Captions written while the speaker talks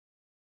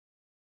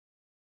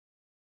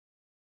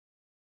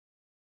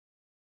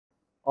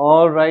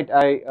All right,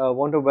 I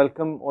want to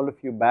welcome all of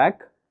you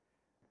back.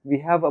 We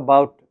have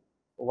about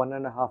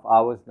 1.5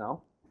 hours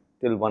now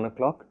till 1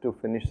 o'clock to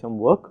finish some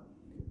work.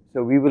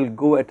 So we will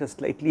go at a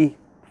slightly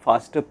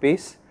faster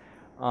pace,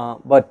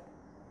 but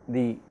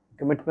the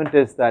commitment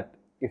is that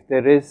if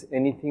there is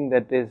anything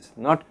that is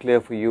not clear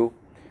for you,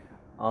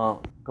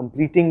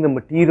 completing the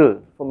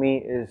material for me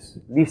is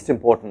least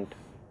important.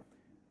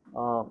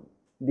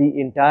 The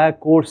entire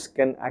course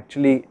can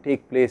actually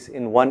take place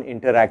in one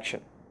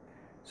interaction.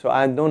 So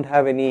I don't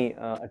have any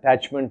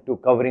attachment to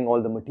covering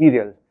all the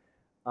material.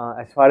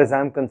 As far as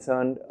I'm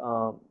concerned,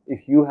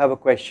 if you have a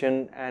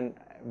question and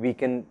we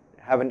can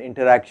have an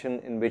interaction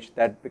in which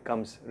that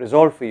becomes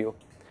resolved for you.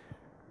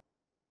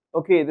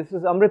 Okay, this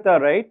is Amrita,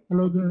 right?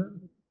 Hello there.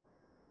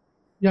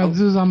 Yeah,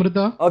 this is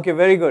Amrita. Okay,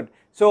 very good.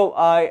 So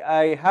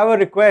I have a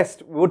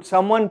request. Would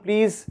someone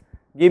please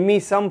give me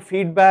some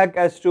feedback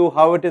as to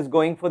how it is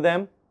going for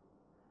them?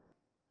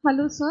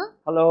 Hello, sir.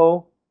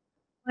 Hello.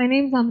 My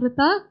name is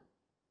Amrita.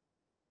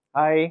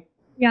 Hi.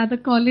 Yeah, the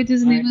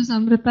college's name is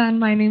Amrita and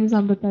my name is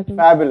Amrita too.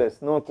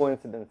 Fabulous. No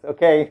coincidence.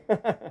 Okay.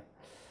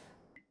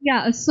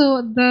 Yeah,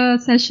 so the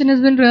session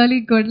has been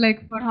really good,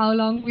 like for how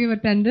long we've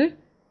attended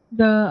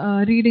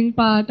the reading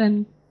part,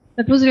 and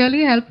that was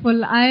really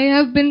helpful. I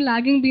have been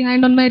lagging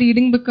behind on my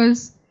reading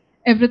because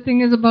everything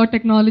is about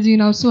technology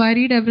now. So I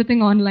read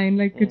everything online.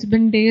 Like it's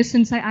been days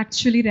since I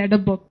actually read a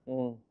book.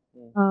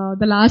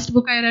 The last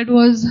book I read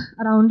was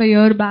around a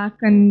year back,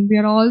 and we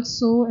are all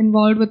so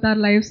involved with our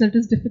lives that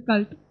it's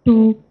difficult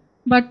to.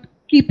 But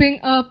keeping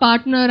a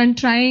partner and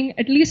trying,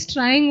 at least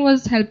trying,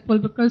 was helpful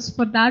because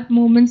for that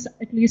moments,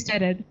 at least I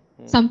read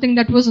something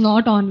that was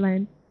not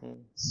online.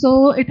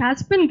 So it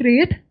has been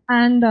great,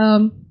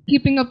 and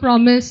keeping a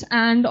promise,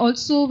 and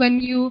also when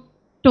you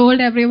told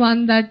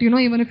everyone that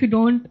even if you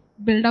don't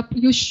build up,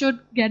 you should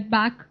get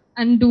back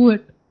and do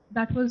it.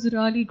 That was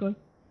really good.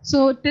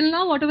 So till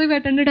now, whatever we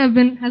attended has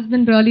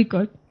been really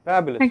good.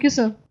 Fabulous. Thank you,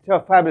 sir.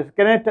 Sure, fabulous.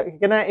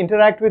 Can I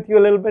interact with you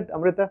a little bit,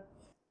 Amrita?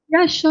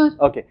 Yeah, sure.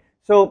 Okay.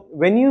 So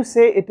when you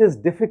say it is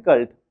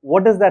difficult,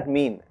 what does that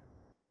mean?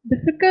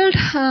 Difficult?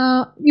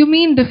 You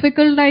mean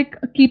difficult like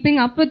keeping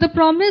up with the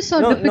promise,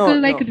 or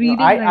difficult like reading?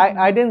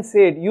 I didn't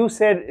say it. You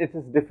said it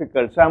is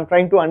difficult. So I'm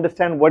trying to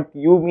understand what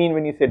you mean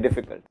when you say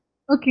difficult.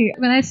 Okay,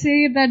 when I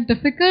say that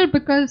difficult,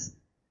 because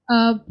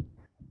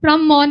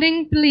from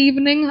morning till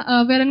evening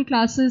we're in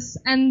classes,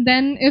 and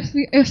then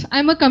if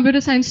I'm a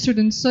computer science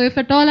student, so if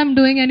at all I'm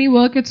doing any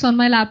work, it's on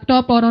my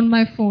laptop or on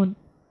my phone.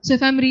 So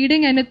if I'm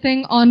reading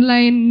anything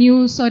online,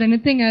 news or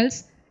anything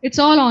else, it's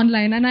all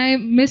online, and I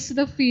miss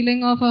the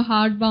feeling of a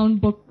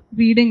hardbound book,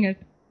 reading it.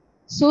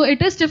 So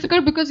it is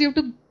difficult because you have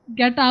to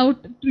get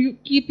out, to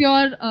keep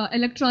your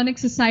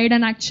electronics aside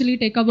and actually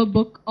take up a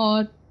book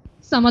or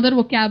some other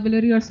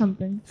vocabulary or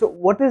something. So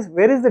where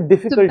is the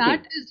difficulty? So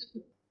that is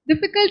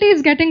difficulty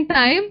is getting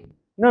time.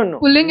 No.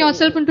 Pulling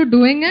yourself into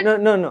doing it.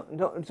 No.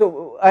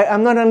 So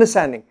I'm not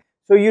understanding.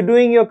 So you're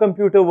doing your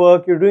computer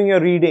work, you're doing your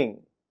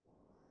reading,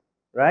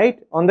 right?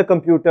 On the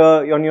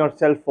computer, on your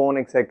cell phone,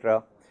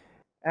 etc.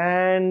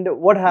 And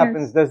what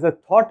happens? Yes. Does the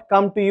thought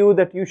come to you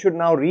that you should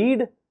now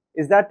read?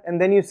 Is that,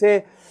 and then you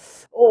say,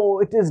 oh,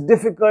 it is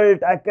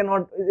difficult, I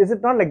cannot, is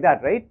it not like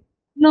that, right?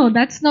 No,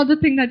 that's not the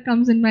thing that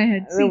comes in my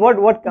head. See, what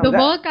comes? The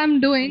work I'm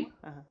doing,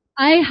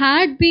 I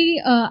had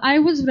I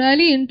was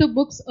really into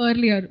books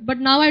earlier, but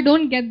now I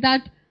don't get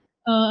that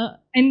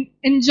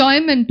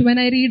enjoyment when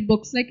I read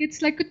books. Like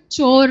it's like a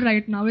chore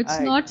right now. It's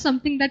not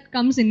something that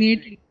comes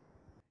innately.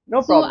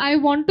 No problem. So I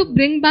want to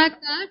bring back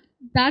that.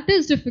 That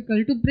is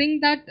difficult, to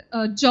bring that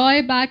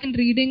joy back in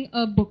reading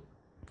a book.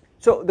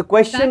 So the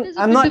question, that is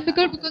I'm not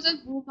difficult because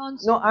I've moved on.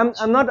 So no,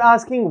 I'm not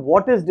asking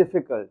what is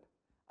difficult.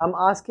 I'm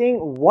asking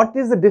what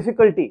is the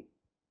difficulty.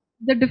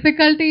 The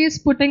difficulty is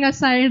putting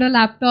aside a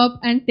laptop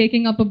and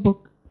taking up a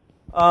book.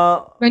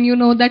 When you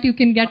know that you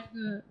can get.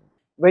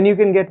 When you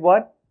can get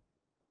what?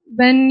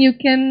 When you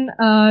can.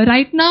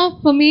 Right now,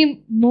 for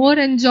me, more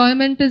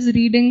enjoyment is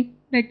reading.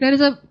 Like there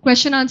is a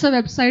question answer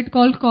website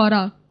called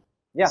Quora.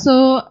 Yeah.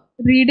 So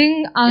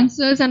reading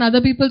answers and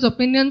other people's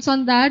opinions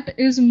on that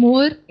is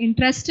more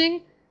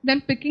interesting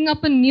than picking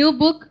up a new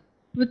book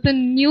with a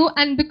new,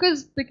 and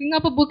because picking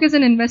up a book is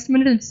an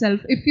investment in itself.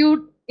 If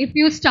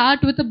you start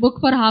with a book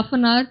for half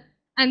an hour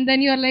and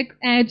then you're like,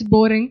 it's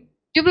boring,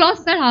 you've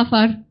lost that half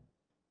hour.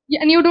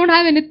 And you don't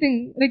have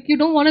anything, like you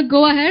don't want to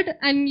go ahead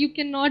and you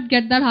cannot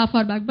get that half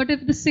hour back. But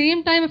if at the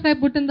same time, if I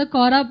put in the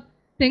Quora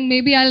thing,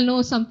 maybe I'll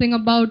know something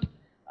about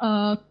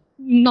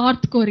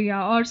North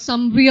Korea or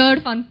some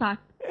weird fun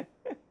fact.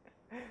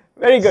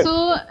 Very good.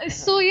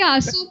 So yeah,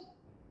 so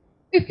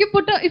if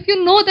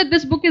you know that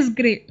this book is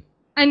great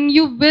and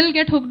you will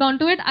get hooked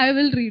onto it, I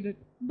will read it.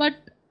 But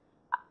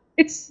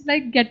it's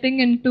like getting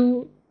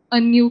into a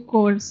new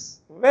course.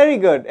 Very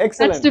good,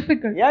 excellent. That's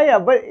difficult. Yeah,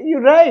 but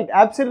you're right,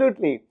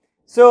 absolutely.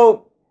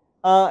 So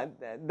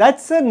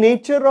that's the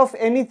nature of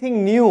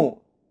anything new.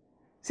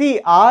 See,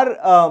 our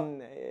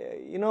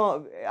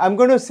I'm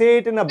going to say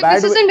it in a bad way.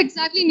 This isn't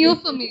exactly new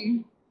for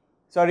me.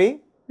 Sorry?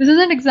 This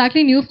isn't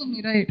exactly new for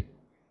me, right?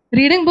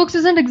 Reading books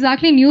isn't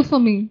exactly new for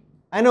me.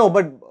 I know,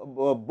 but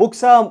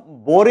books are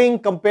boring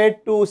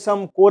compared to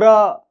some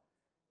Quora,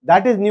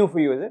 that is new for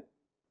you, is it?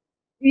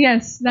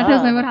 Yes, that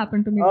has never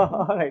happened to me.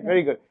 All right,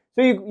 very good.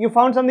 So you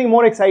found something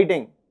more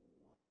exciting.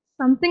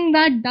 Something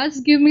that does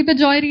give me the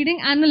joy reading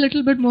and a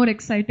little bit more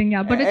exciting,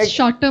 yeah. But it's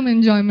short-term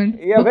enjoyment.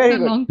 Yeah, Books very are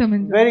good. long-term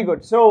enjoyment. Very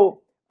good.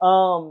 So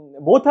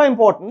both are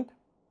important.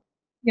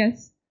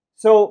 Yes.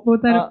 So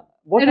Both are.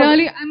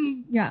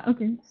 Yeah.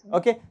 Okay.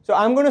 Okay. So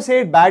I'm going to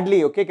say it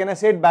badly. Okay. Can I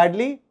say it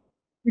badly?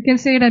 You can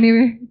say it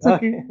anyway. It's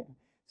okay.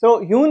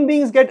 So human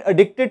beings get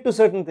addicted to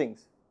certain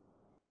things.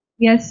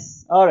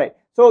 Yes. All right.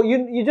 So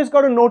you just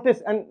got to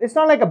notice, and it's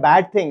not like a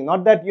bad thing.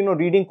 Not that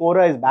reading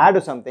Quora is bad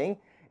or something.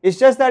 It's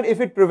just that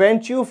if it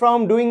prevents you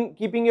from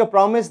keeping your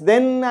promise,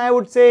 then I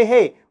would say,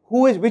 hey,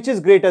 which is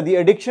greater, the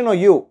addiction or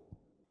you?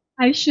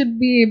 I should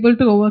be able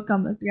to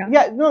overcome it. Yeah.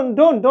 Yeah. No,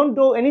 don't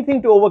do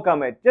anything to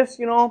overcome it. Just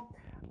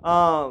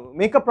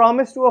make a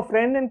promise to a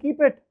friend and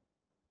keep it.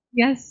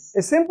 Yes.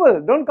 It's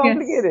simple. Don't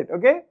complicate it.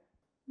 Okay.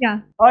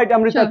 Yeah. All right,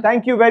 Amrita. Sure.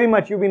 Thank you very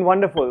much. You've been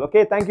wonderful.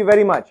 Okay. Thank you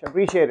very much.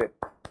 Appreciate it.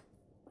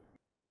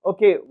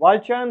 Okay,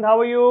 Walchand, how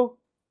are you?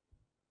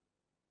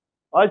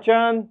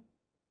 Walchand,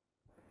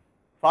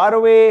 far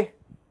away,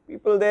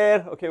 people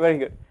there. Okay, very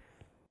good.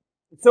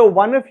 So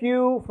one of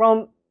you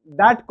from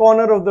that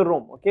corner of the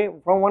room, okay,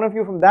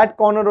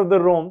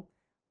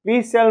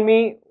 please tell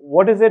me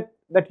what is it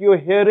that you're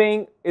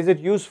hearing? Is it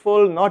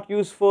useful, not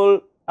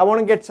useful? I want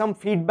to get some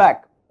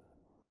feedback.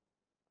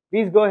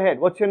 Please go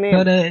ahead. What's your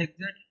name? Sir,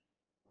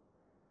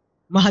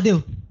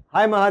 Mahadev.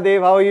 Hi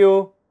Mahadev, how are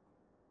you?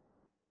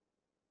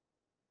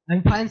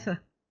 I'm fine, sir.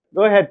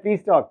 Go ahead,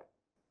 please talk.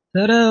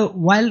 Sir,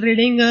 while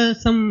reading,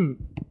 some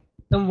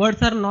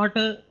words are not,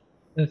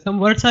 some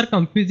words are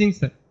confusing,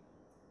 sir.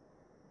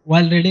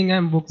 While reading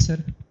a book, sir,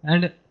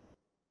 and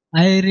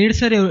I read,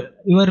 sir,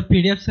 your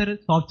PDF, sir,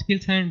 soft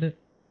skills, and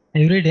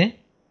every day,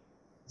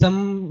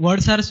 some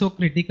words are so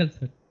critical,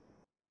 sir.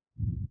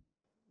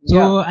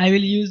 So I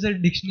will use the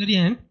dictionary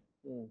and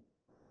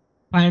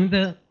find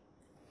the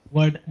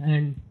word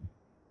and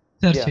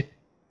search it.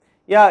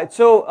 Yeah.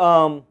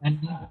 So,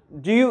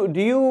 do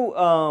you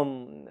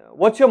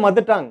what's your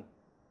mother tongue?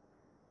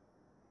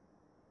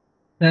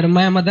 Sir,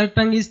 my mother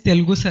tongue is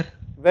Telugu, sir.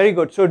 Very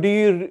good. So, do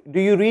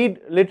you read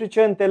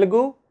literature in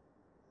Telugu?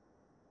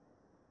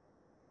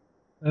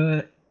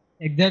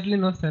 Exactly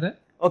no, sir.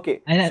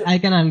 Okay. I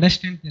can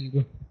understand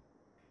Telugu.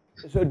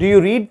 So, do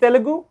you read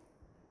Telugu?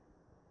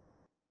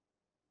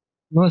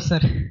 No, sir.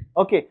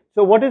 Okay.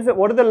 So, what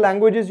are the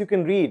languages you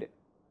can read?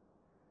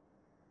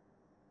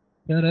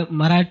 Sir,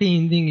 Marathi,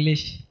 Hindi,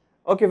 English.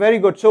 Okay, very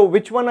good. So,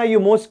 which one are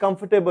you most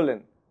comfortable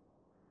in?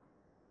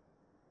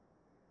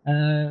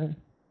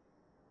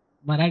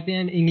 Marathi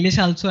and English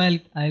also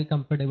I'll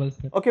comfortable,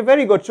 sir. Okay,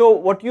 very good. So,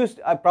 what you're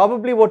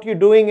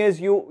doing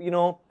is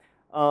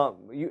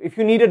if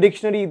you need a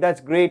dictionary, that's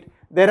great.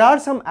 There are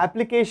some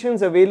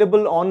applications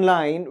available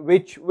online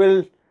which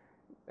will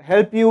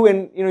help you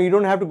in, you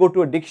don't have to go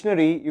to a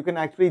dictionary. You can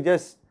actually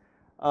just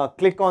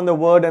click on the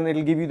word and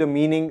it'll give you the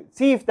meaning.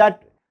 See if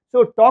that.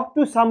 So talk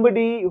to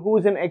somebody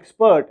who's an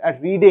expert at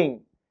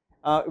reading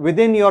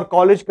within your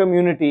college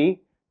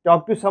community.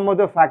 Talk to some of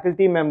the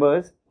faculty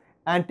members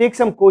and take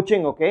some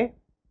coaching, okay?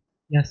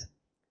 Yes.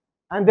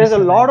 And there's a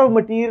lot of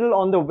material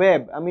on the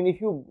web. I mean,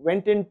 if you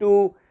went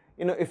into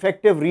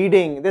effective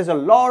reading, there's a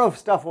lot of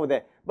stuff over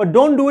there. But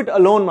don't do it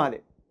alone,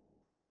 Mahadev.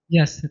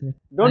 Yes, sir.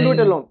 Don't do it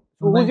alone.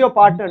 So who's your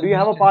partner? Do you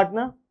have a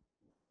partner?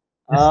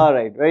 Yes, all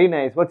right, very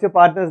nice. What's your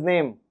partner's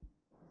name?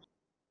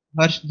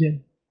 Harsh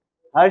Jain.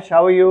 Harsh,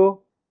 how are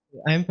you?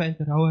 I am fine,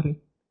 sir. How are you?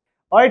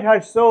 All right,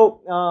 Harsh.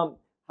 So,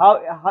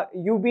 how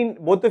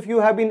both of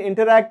you have been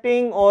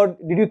interacting, or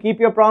did you keep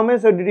your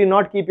promise, or did you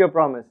not keep your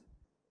promise?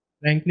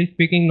 Frankly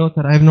speaking, no,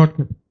 sir. I have not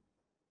kept.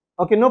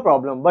 Okay, no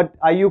problem. But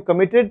are you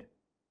committed?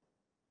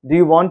 Do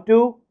you want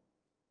to?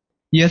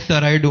 Yes,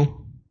 sir. I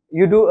do.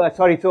 You do?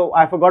 Sorry. So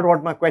I forgot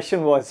what my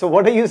question was. So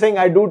what are you saying?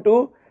 I do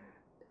too?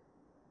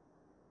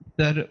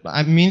 Sir,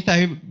 I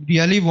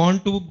really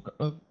want to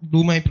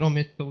do my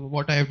promise. So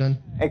what I have done.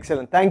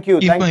 Excellent. Thank you.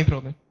 Keep my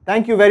promise.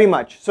 Thank you very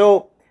much.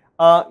 So,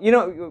 do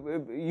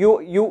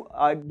you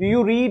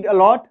read a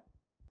lot?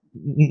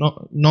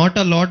 No, not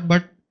a lot,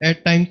 but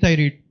at times I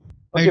read.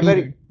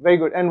 Okay, very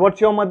good. And what's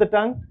your mother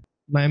tongue?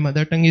 My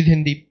mother tongue is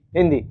Hindi.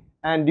 Hindi.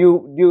 And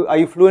are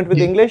you fluent with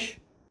English?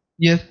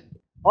 Yes.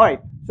 All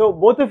right. So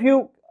both of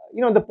you,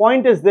 the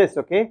point is this,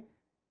 okay?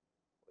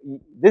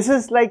 This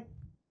is like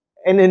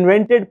an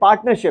invented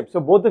partnership. So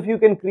both of you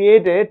can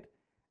create it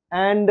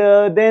and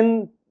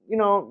then,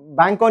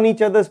 bank on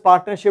each other's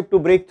partnership to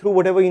break through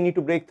whatever you need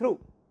to break through.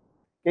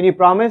 Can you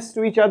promise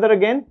to each other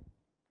again?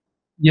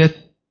 Yes,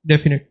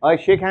 definitely. All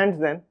right, shake hands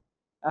then.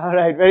 All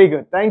right, very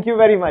good. Thank you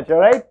very much. All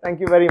right. Thank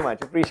you very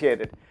much.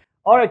 Appreciate it.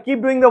 All right,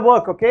 keep doing the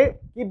work, okay?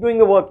 Keep doing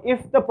the work.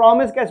 If the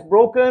promise gets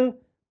broken,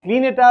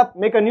 clean it up,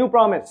 make a new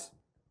promise.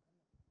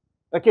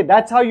 Okay,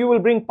 that's how you will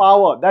bring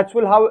power. That's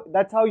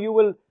how you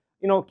will,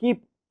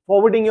 keep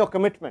forwarding your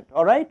commitment.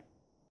 All right?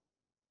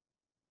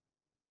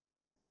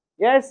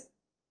 Yes?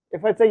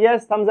 If I say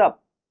yes, thumbs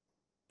up.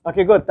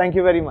 Okay, good. Thank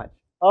you very much.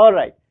 All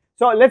right.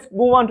 So let's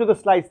move on to the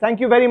slides.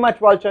 Thank you very much,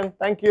 Walchan.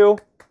 Thank you.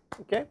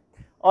 Okay.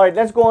 All right,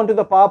 let's go on to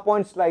the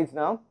PowerPoint slides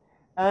now.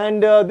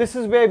 And this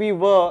is where we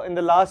were in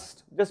the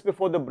last, just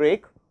before the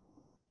break.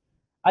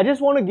 I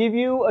just want to give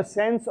you a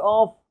sense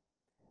of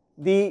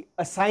the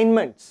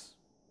assignments.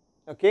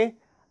 Okay.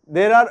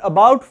 There are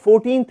about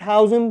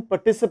 14,000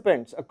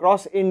 participants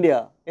across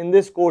India in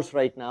this course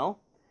right now.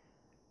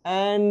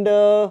 And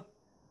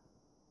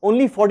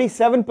only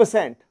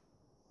 47%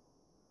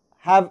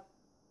 have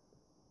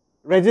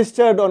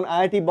registered on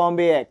IIT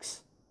Bombay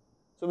X,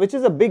 so which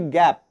is a big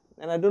gap,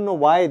 and I don't know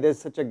why there's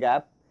such a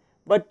gap,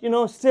 but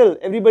still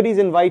everybody is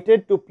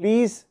invited to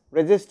please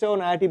register on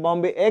IIT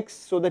Bombay X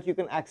so that you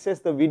can access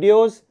the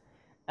videos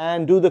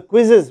and do the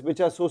quizzes which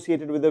are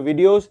associated with the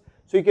videos,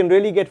 so you can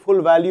really get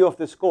full value of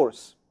this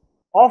course.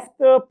 Of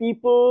the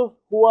people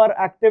who are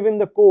active in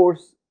the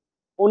course,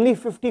 only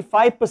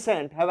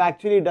 55% have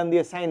actually done the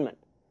assignment.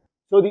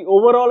 So the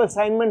overall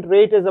assignment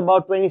rate is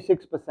about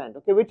 26%,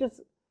 okay, which is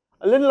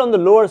a little on the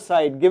lower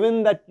side.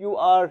 Given that you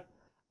are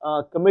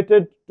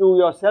committed to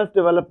your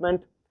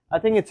self-development, I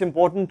think it's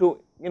important to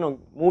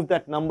move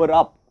that number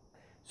up.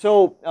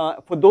 So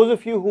for those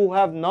of you who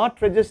have not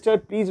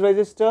registered, please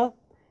register,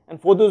 and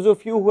for those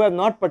of you who have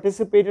not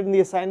participated in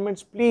the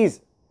assignments,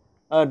 please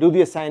do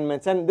the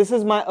assignments. And this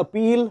is my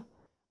appeal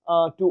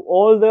to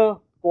all the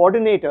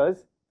coordinators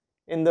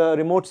in the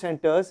remote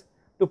centers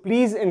to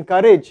please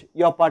encourage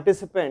your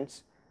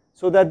participants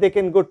so that they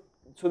can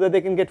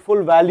get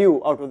full value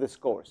out of this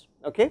course.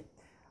 Okay,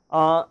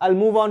 I'll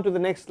move on to the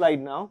next slide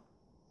now.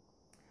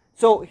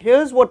 So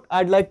here's what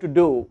I'd like to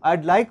do.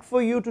 I'd like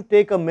for you to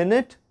take a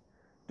minute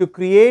to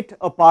create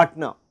a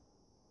partner.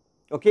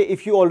 Okay,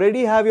 if you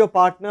already have your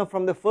partner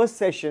from the first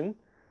session,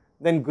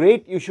 then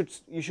great, you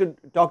should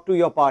talk to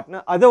your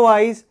partner.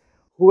 Otherwise,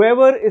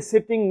 whoever is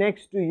sitting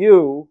next to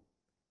you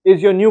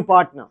is your new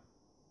partner.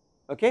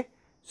 Okay,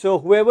 so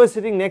whoever is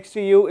sitting next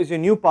to you is your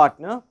new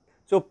partner.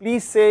 So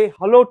please say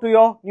hello to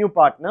your new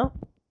partner.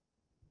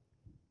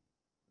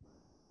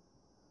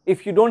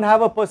 If you don't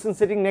have a person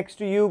sitting next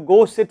to you,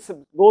 go sit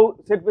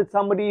with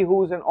somebody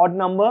who's an odd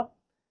number,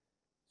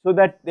 so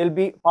that there'll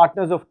be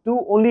partners of two,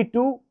 only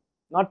two,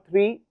 not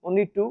three,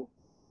 only two.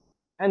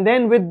 And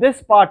then with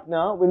this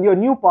partner, with your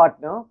new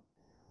partner,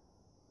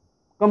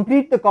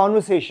 complete the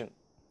conversation.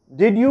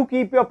 Did you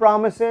keep your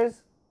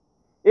promises?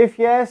 If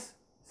yes,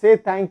 say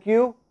thank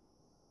you.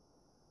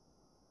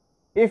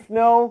 If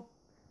no,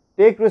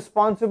 take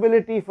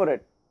responsibility for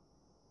it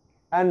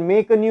and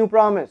make a new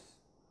promise.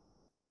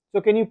 So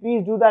can you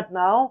please do that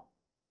now?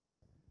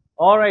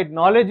 Alright,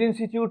 Knowledge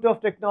Institute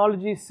of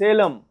Technology,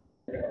 Salem.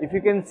 If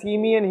you can see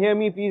me and hear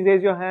me, please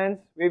raise your hands,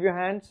 wave your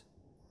hands.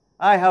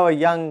 I have a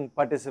young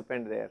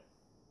participant there.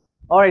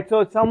 Alright,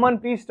 so someone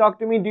please talk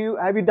to me.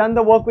 Have you done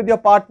the work with your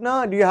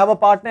partner? Do you have a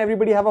partner?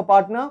 Everybody have a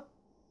partner?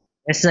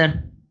 Yes,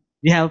 sir.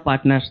 We have a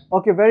partner.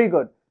 Okay, very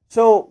good.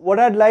 So what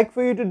I'd like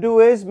for you to do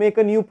is make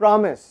a new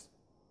promise.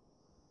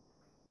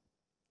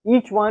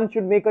 Each one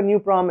should make a new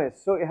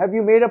promise. So have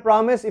you made a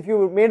promise? If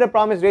you made a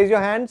promise, raise your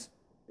hands.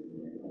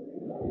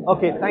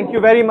 Okay, thank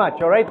you very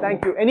much. Alright,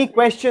 thank you. Any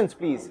questions,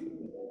 please?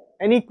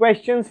 Any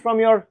questions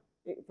from your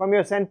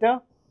center?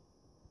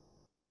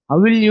 How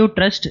will you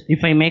trust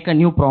if I make a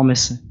new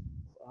promise?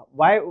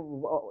 Why?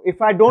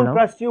 If I don't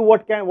trust you,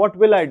 what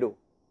will I do?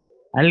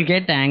 I'll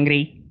get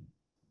angry.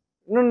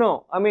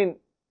 No. I mean,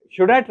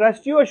 should I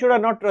trust you or should I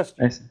not trust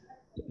you? Yes.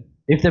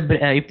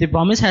 If the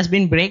promise has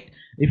been break,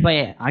 if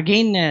I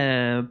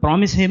again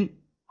promise him,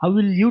 how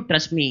will you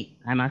trust me?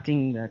 I'm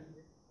asking that.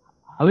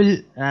 How will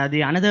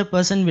the another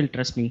person will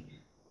trust me?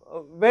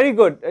 Very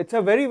good. It's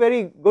a very,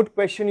 very good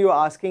question you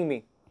are asking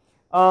me.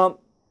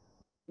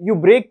 You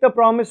break the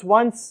promise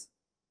once,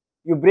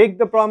 you break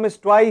the promise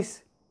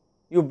twice,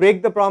 you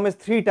break the promise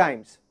 3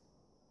 times.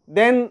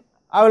 Then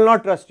I will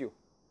not trust you.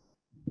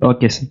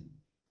 Okay, sir.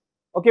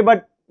 Okay,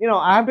 but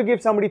I have to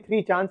give somebody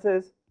 3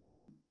 chances.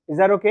 Is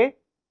that okay?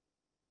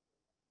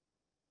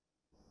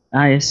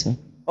 Yes, sir.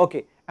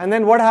 Okay, and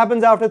then what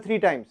happens after 3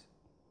 times?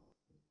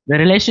 The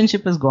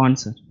relationship is gone,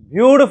 sir.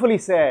 Beautifully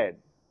said.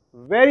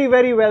 Very,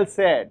 very well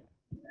said.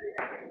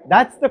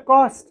 That's the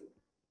cost.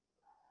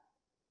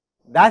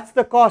 That's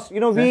the cost.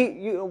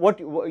 What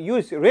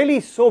you really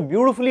so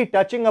beautifully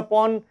touching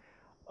upon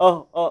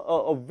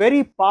a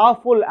very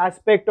powerful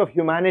aspect of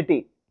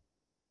humanity.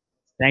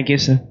 Thank you,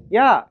 sir.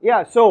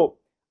 Yeah. So,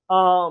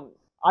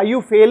 are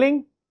you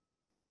failing?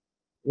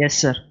 Yes,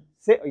 sir.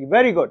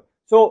 Very good.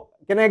 So,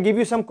 can I give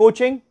you some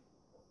coaching?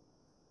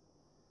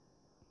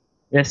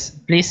 Yes,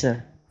 please,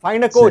 sir.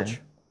 Find a coach. Sir.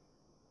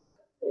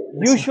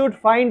 You should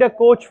find a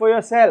coach for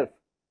yourself.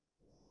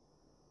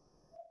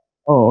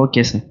 Oh,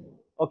 okay, sir.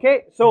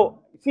 Okay,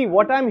 so see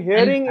what I'm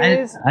hearing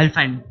is... I'll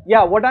find.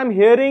 Yeah, what I'm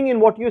hearing in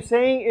what you're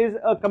saying is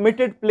a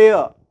committed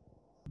player.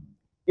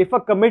 If a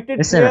committed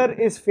player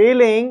is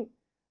failing,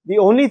 the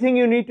only thing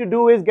you need to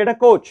do is get a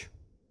coach.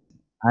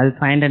 I'll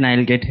find and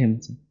I'll get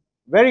him, sir.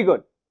 Very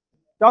good.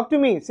 Talk to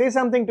me. Say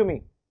something to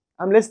me.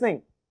 I'm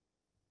listening.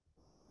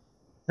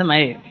 So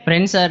my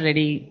friends are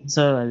ready,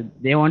 so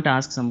they want to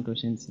ask some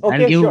questions.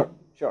 Okay, I'll give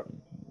sure.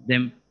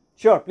 them.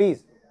 Sure,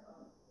 please.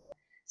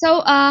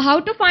 So,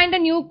 how to find a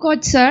new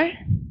coach, sir?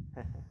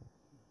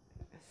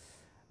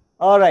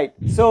 All right.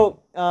 So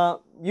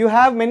you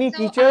have many So,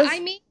 teachers. I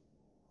mean,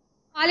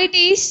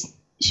 qualities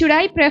should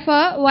I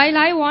prefer while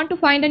I want to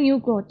find a new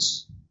coach?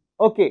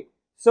 Okay.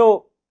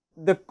 So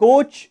the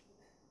coach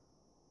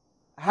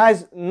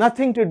has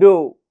nothing to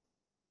do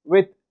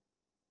with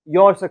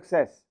your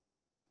success,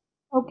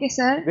 Okay,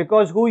 sir.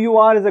 because who you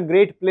are is a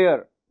great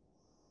player.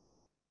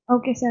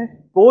 Okay, sir.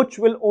 Coach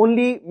will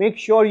only make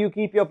sure you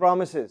keep your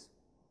promises.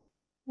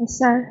 Yes,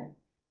 sir.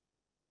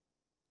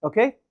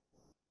 Okay.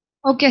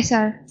 Okay,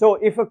 sir. So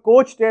if a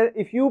coach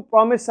if you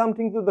promise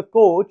something to the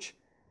coach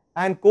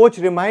and coach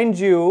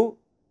reminds you,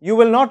 you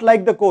will not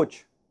like the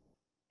coach.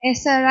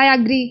 Yes, sir. I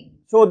agree.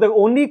 So the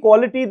only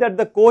quality that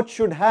the coach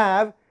should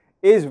have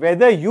is,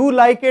 whether you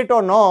like it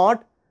or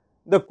not,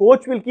 the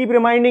coach will keep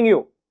reminding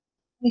you.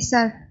 Yes,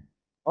 sir.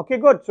 Okay,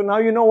 good. So now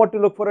you know what to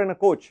look for in a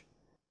coach.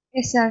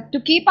 Yes, sir.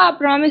 To keep our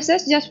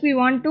promises, just we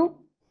want to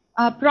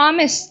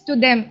promise to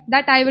them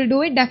that I will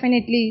do it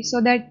definitely,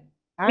 so that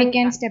we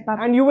can step up.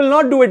 And you will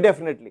not do it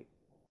definitely,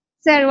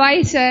 Sir,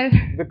 why, sir?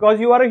 because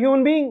you are a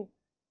human being.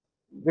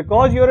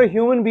 Because you are a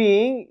human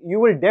being, you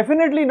will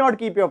definitely not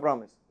keep your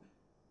promise.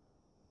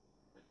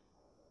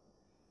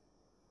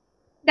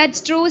 That's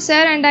true, sir,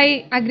 and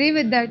I agree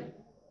with that.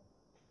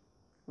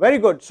 Very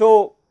good.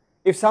 So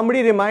if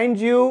somebody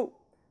reminds you,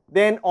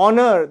 then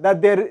honor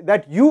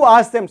that you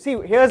ask them. See,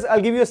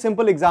 I'll give you a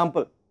simple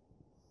example.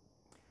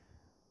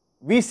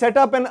 We set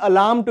up an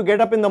alarm to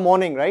get up in the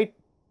morning, right?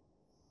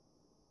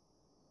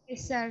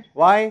 Yes, sir.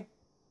 Why?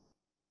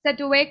 Sir,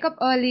 to wake up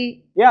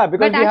early. Yeah,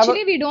 because But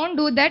actually, we don't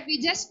do that.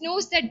 We just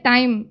snooze that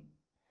time.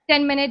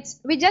 10 minutes.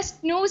 We just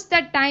snooze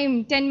that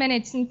time. 10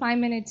 minutes and 5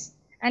 minutes.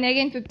 And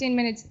again 15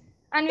 minutes.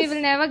 And we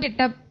will never get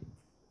up.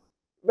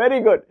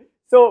 Very good.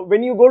 So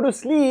when you go to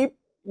sleep,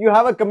 you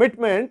have a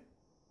commitment.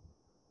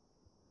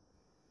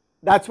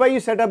 That's why you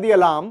set up the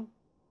alarm.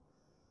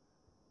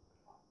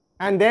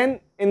 And then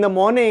in the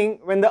morning,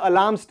 when the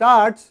alarm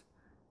starts,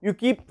 you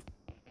keep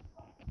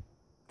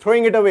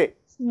throwing it away.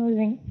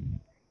 Snoozing.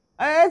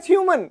 It's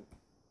human.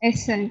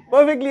 Yes, sir.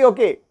 Perfectly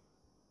okay.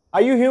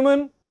 Are you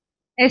human?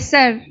 Yes,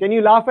 sir. Can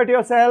you laugh at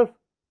yourself?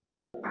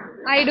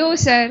 I do,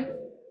 sir.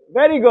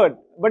 Very good.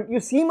 But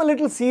you seem a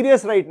little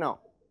serious right now.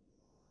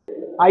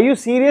 Are you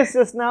serious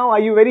just now? Are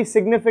you very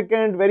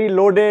significant, very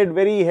loaded,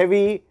 very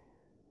heavy?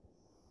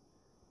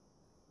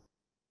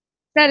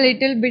 Sir,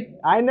 little bit.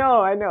 I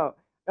know.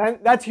 And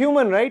that's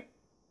human, right?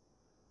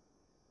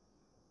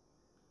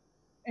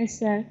 Yes,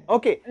 sir.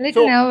 Okay.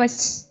 Little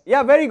nervous.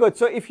 Yeah, very good.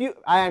 So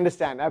I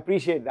understand, I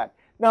appreciate that.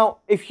 Now,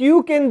 if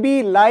you can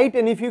be light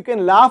and if you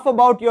can laugh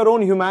about your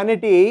own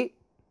humanity,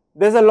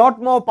 there's a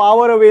lot more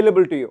power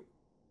available to you.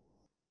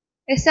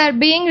 Yes, sir.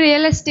 Being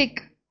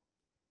realistic.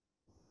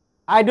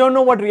 I don't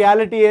know what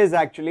reality is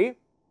actually.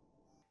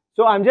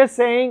 So I'm just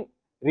saying,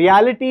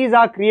 realities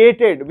are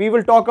created. We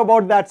will talk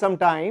about that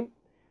sometime.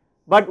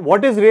 But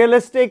what is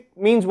realistic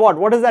means what?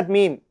 What does that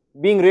mean,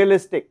 being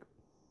realistic?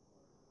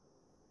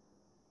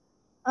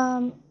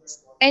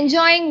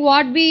 Enjoying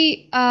what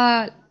we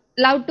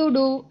love to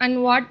do,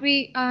 and what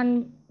we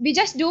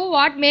just do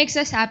what makes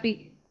us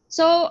happy.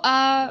 So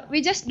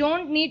we just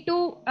don't need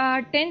to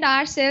tend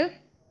ourselves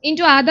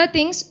into other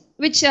things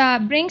which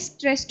brings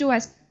stress to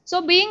us.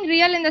 So being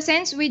real in the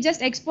sense, we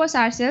just expose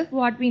ourselves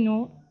what we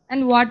know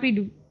and what we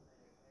do.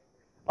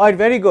 Alright,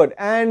 very good.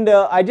 And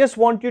I just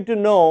want you to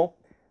know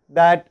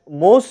that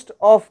most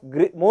of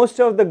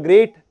the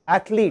great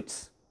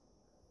athletes,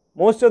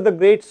 most of the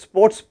great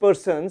sports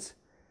persons,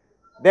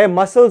 their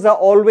muscles are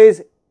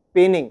always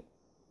paining.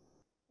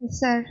 Yes,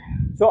 sir.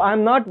 So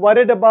I'm not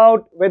worried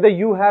about whether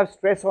you have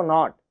stress or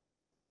not.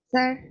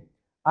 Sir.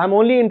 I'm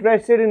only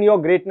interested in your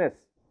greatness.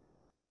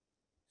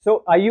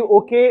 So are you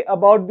okay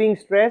about being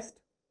stressed?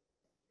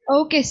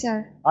 Okay,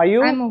 sir. Are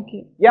you? I'm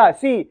okay. Yeah,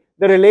 see,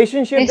 the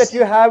relationship Yes, that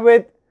you have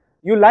with,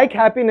 you like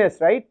happiness,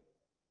 right?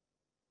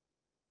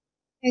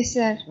 Yes,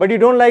 sir. But you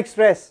don't like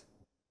stress.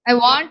 I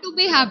want to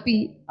be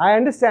happy. I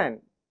understand.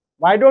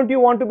 Why don't you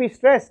want to be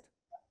stressed?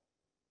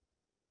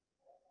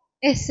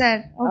 Yes,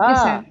 sir. Okay,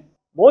 sir.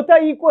 Both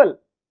are equal.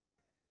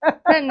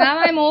 Sir, now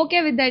I'm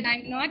okay with that.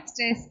 I'm not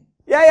stressed.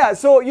 Yeah.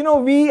 So,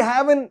 we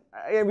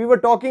were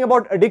talking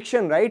about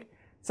addiction, right?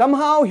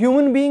 Somehow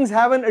human beings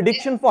have an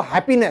addiction for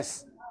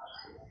happiness.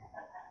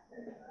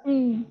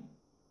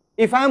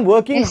 If I'm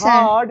working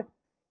hard,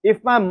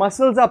 if my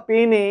muscles are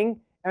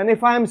paining, and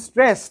if I'm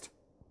stressed,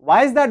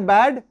 why is that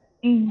bad?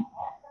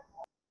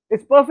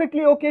 It's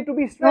perfectly okay to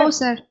be stressed. No,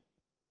 sir.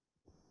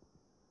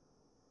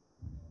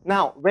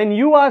 Now, when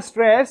you are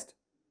stressed,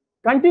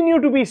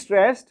 continue to be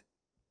stressed,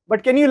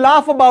 but can you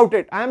laugh about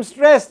it? I am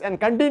stressed, and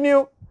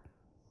continue.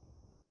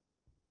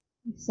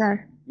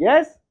 Sir.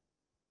 Yes?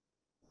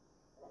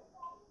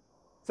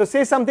 So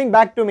say something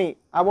back to me.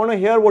 I want to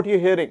hear what you're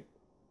hearing.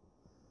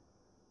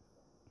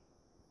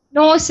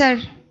 No, sir.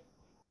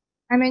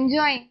 I'm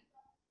enjoying.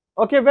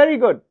 Okay, very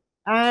good.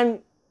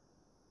 And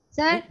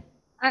sir,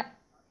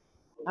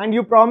 and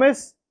you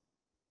promise?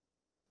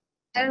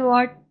 Sir,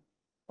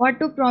 what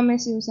to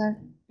promise you, sir?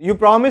 You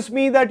promise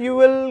me that you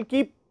will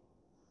keep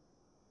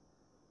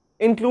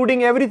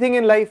including everything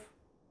in life?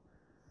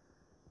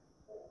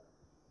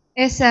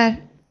 Yes, sir.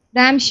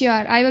 Damn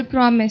sure. I will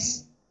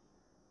promise.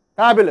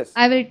 Fabulous.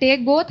 I will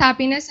take both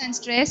happiness and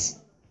stress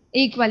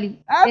equally.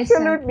 Yes, sir.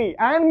 Absolutely.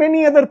 And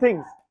many other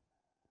things.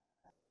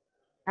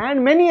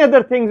 And many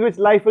other things which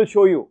life will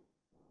show you.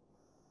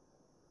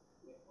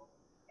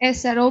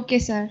 Yes, sir. Okay,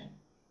 sir.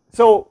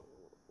 So,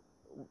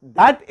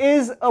 that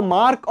is a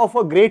mark of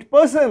a great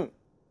person.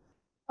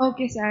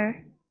 Okay,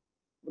 sir.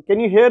 Can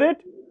you hear it?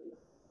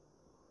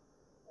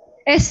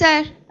 Yes,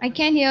 sir. I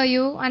can hear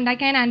you and I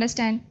can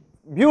understand.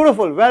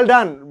 Beautiful. Well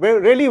done.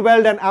 Really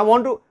well done. I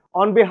want to,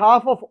 on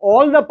behalf of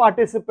all the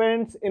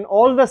participants in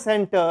all the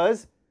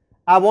centers,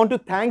 I want to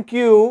thank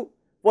you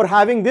for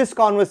having this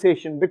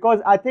conversation, because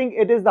I think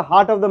it is the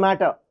heart of the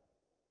matter.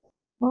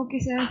 Okay,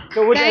 sir.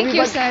 So would Thank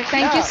you, everybody- sir.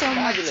 Thank you so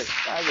much. Fabulous,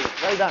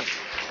 fabulous. Well done.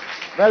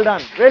 Well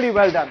done. Really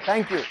well done.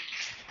 Thank you.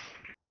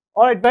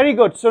 All right, very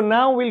good. So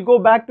now we'll go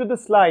back to the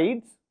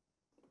slides.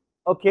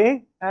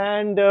 Okay,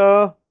 and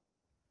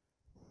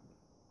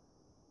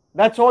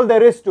that's all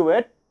there is to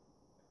it.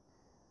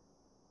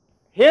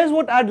 Here's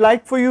what I'd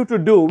like for you to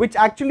do, which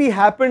actually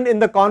happened in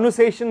the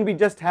conversation we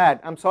just had.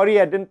 I'm sorry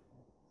I didn't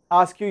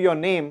ask you your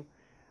name,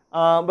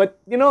 but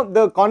you know,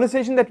 the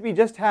conversation that we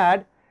just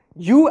had,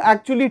 you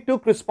actually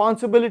took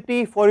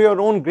responsibility for your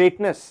own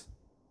greatness.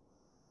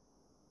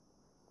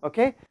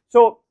 Okay,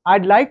 so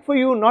I'd like for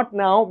you, not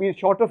now, we're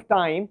short of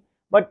time,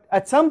 but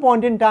at some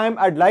point in time,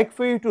 I'd like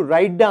for you to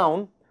write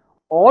down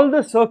all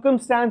the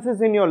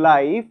circumstances in your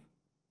life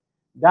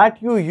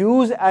that you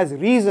use as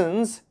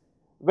reasons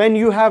when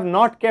you have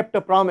not kept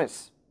a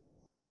promise.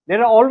 There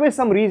are always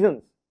some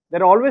reasons,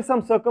 there are always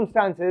some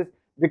circumstances,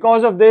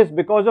 because of this,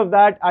 because of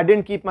that, I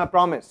didn't keep my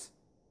promise.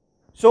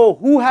 So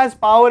who has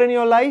power in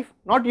your life?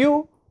 Not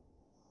you.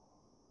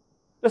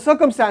 The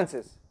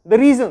circumstances, the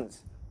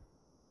reasons.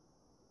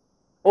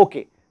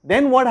 Okay,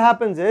 then what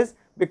happens is,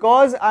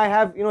 because I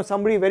have, you know,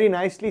 somebody very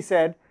nicely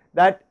said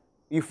that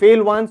you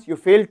fail once, you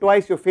fail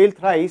twice, you fail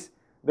thrice,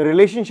 the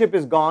relationship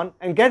is gone,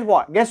 and guess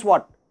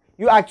what?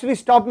 You actually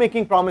stop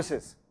making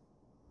promises.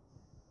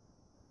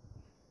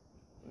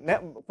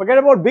 Forget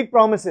about big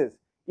promises,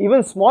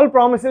 even small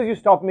promises you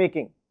stop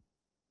making.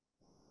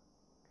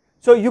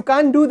 So you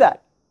can't do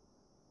that.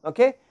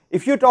 Okay,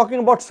 if you're talking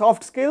about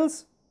soft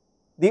skills,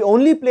 the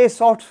only place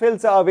soft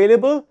skills are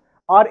available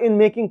are in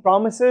making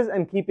promises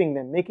and keeping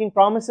them, making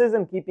promises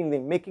and keeping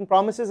them, making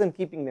promises and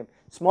keeping them.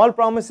 Small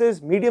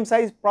promises, medium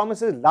sized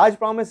promises, large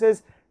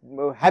promises,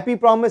 happy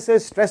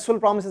promises, stressful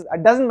promises,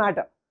 it doesn't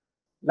matter.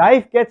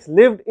 Life gets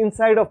lived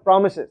inside of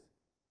promises.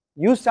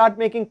 You start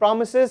making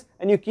promises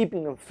and you're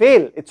keeping them.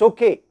 Fail, it's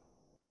okay.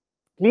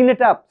 Clean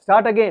it up,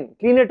 start again,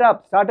 clean it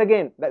up, start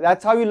again.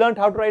 That's how you learned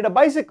how to ride a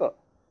bicycle.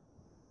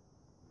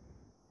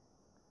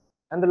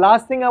 And the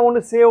last thing I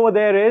want to say over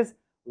there is,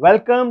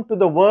 welcome to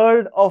the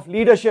world of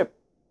leadership.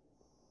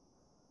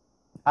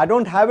 I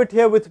don't have it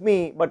here with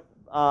me, but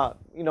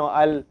you know,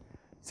 I'll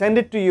send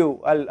it to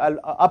you, I'll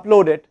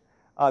upload it.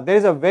 There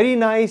is a very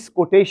nice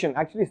quotation,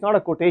 actually it's not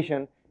a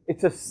quotation,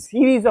 it's a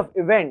series of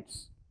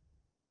events.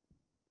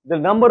 The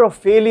number of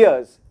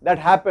failures that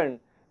happened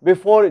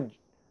before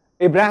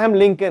Abraham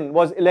Lincoln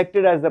was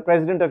elected as the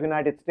President of the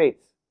United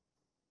States.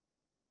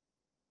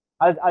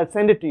 I'll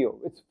send it to you.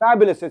 It's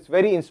fabulous, it's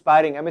very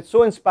inspiring. I mean, it's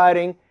so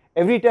inspiring,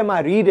 every time I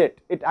read it,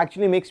 it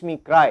actually makes me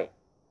cry.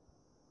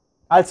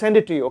 I'll send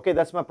it to you, okay,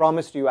 that's my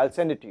promise to you, I'll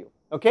send it to you,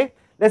 okay.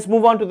 Let's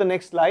move on to the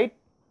next slide.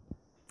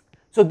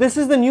 So this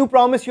is the new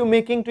promise you're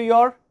making to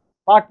your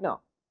partner.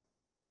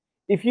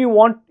 If you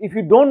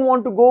don't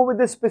want to go with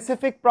the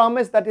specific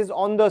promise that is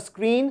on the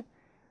screen,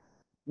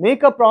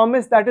 make a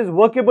promise that is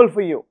workable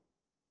for you.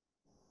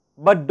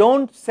 But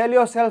don't sell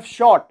yourself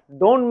short,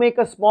 don't make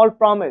a small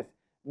promise.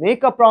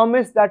 Make a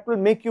promise that will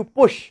make you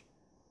push.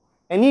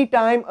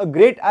 Anytime a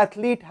great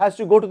athlete has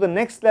to go to the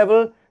next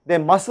level, their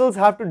muscles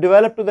have to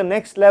develop to the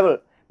next level.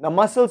 The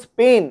muscles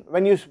pain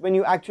when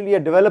you actually are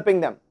developing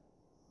them.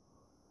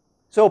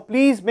 So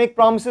please make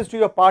promises to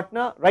your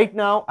partner. Right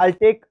now, I'll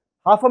take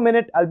half a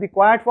minute, I'll be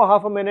quiet for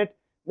half a minute,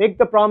 make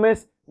the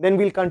promise, then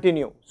we'll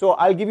continue. So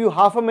I'll give you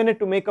half a minute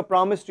to make a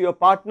promise to your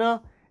partner,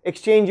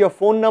 exchange your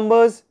phone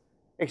numbers,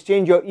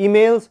 exchange your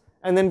emails,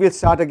 and then we'll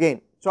start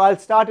again. So I'll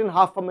start in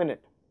half a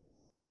minute.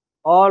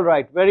 All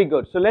right, very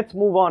good. So let's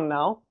move on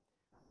now.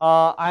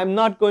 I'm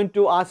not going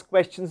to ask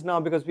questions now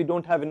because we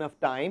don't have enough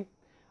time.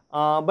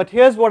 But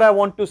here's what I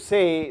want to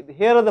say.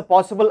 Here are the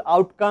possible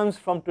outcomes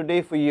from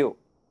today for you.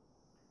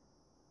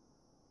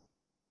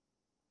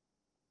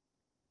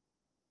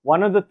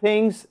 One of the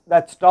things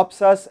that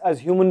stops us as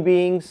human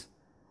beings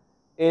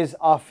is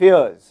our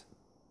fears.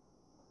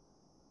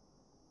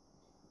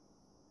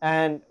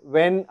 And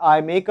when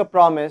I make a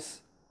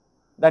promise,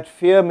 that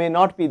fear may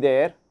not be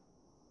there,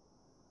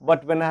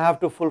 but when I have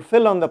to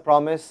fulfill on the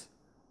promise,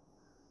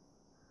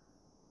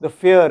 the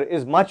fear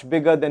is much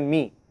bigger than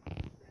me.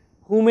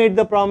 Who made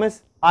the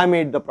promise? I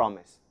made the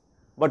promise.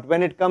 But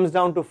when it comes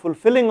down to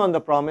fulfilling on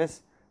the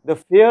promise, the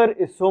fear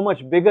is so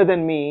much bigger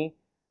than me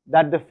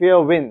that the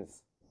fear wins.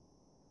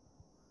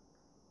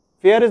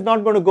 Fear is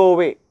not going to go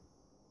away.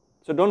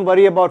 So don't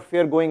worry about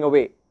fear going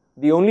away.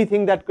 The only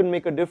thing that could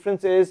make a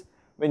difference is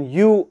when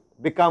you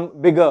become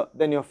bigger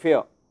than your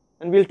fear.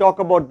 And we'll talk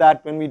about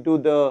that when we do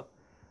the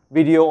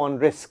video on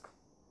risk.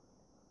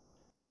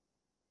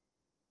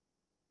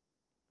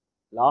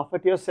 Laugh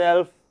at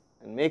yourself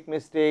and make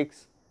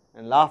mistakes,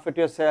 and laugh at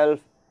yourself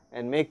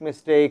and make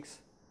mistakes,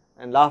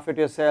 and laugh at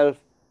yourself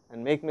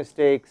and make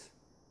mistakes,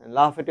 and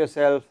laugh at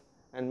yourself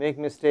and make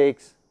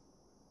mistakes,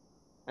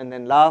 and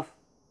then laugh,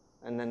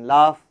 and then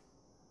laugh,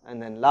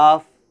 and then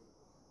laugh.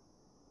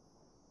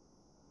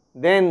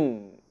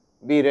 Then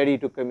be ready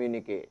to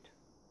communicate.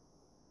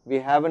 We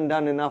haven't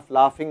done enough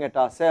laughing at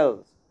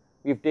ourselves.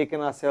 We've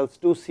taken ourselves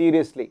too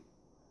seriously.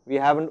 We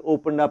haven't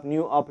opened up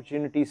new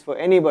opportunities for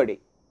anybody.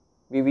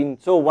 We've been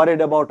so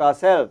worried about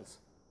ourselves.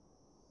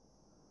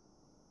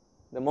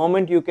 The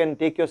moment you can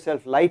take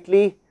yourself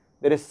lightly,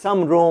 there is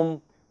some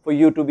room for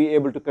you to be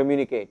able to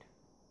communicate.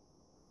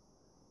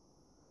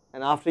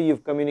 And after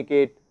you've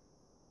communicated,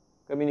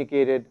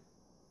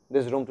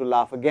 there's room to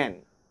laugh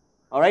again.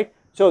 Alright?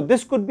 So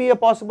this could be a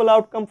possible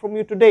outcome from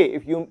you today.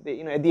 If you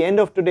know, at the end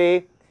of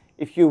today,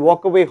 if you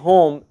walk away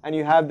home and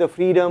you have the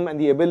freedom and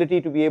the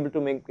ability to be able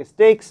to make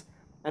mistakes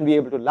and be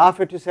able to laugh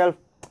at yourself,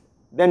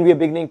 then we are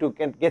beginning to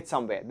get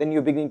somewhere. Then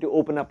you're beginning to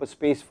open up a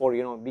space for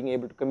being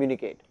able to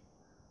communicate.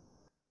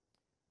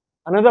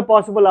 Another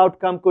possible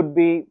outcome could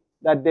be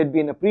that there'd be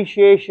an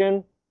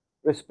appreciation,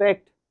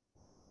 respect,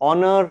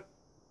 honor,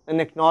 and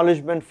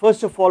acknowledgement,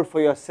 first of all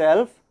for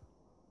yourself,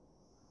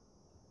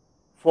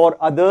 for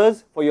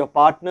others, for your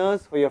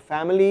partners, for your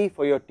family,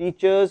 for your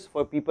teachers,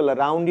 for people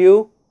around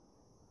you,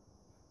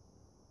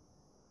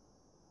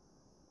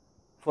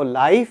 for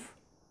life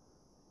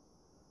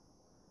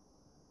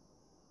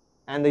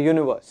and the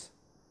universe.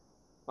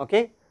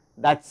 Okay,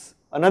 that's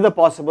another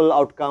possible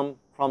outcome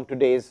from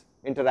today's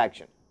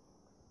interaction.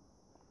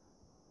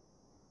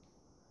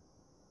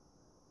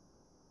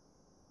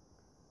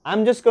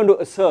 I'm just going to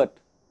assert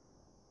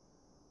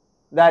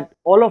that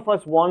all of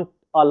us want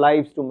our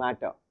lives to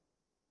matter.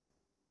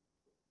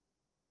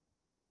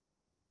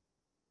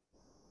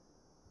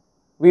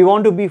 We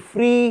want to be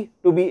free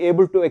to be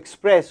able to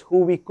express who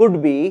we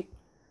could be,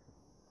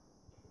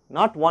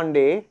 not one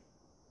day,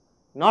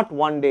 not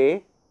one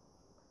day,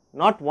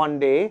 not one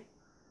day,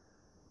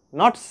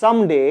 not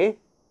someday,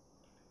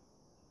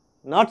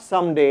 not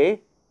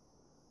someday,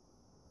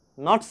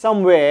 not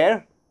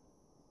somewhere,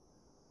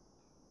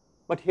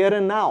 but here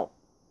and now.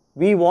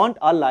 We want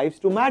our lives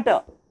to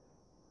matter.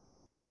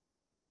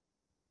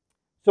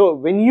 So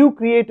when you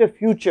create a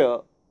future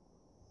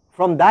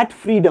from that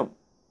freedom,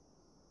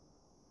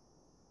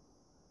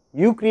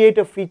 you create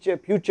a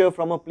future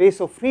from a place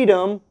of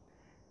freedom,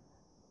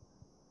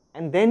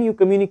 and then you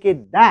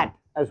communicate that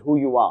as who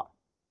you are.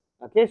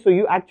 Okay, so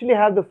you actually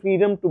have the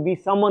freedom to be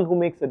someone who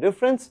makes a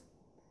difference,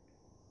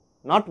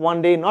 not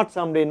one day, not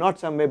someday, not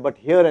somewhere, but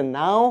here and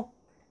now.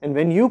 And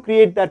when you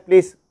create that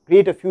place,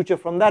 create a future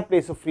from that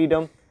place of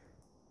freedom,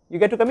 you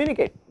get to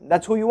communicate.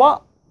 That's who you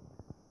are.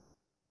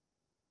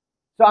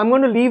 So I'm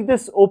going to leave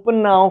this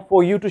open now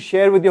for you to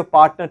share with your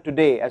partner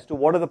today as to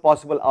what are the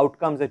possible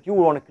outcomes that you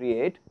want to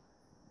create.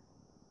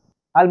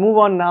 I'll move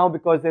on now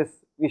because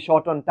we're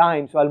short on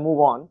time, so I'll move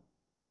on.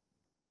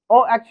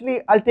 Oh,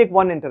 actually, I'll take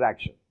one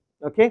interaction.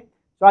 Okay,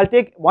 so I'll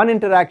take one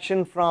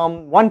interaction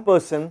from one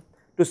person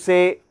to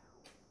say,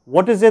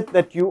 what is it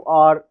that you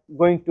are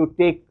going to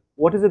take,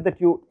 what is it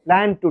that you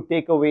plan to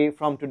take away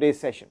from today's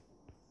session?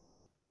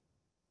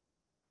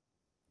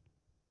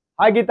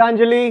 Hi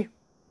Gitanjali.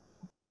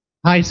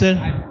 Hi, sir.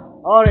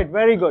 Alright,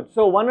 very good.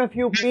 So one of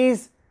you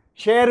please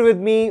share with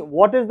me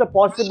what is the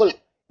possible,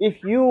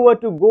 if you were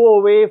to go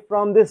away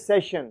from this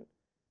session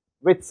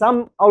with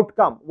some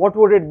outcome, what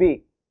would it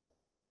be?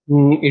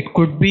 It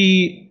could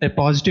be a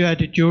positive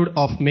attitude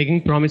of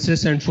making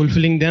promises and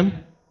fulfilling them.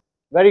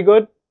 Very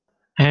good.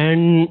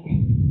 And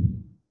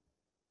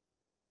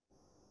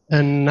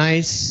a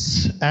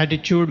nice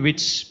attitude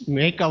which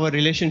make our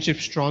relationship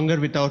stronger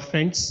with our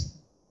friends.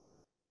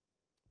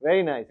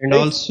 Very nice. And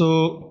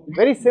also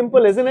very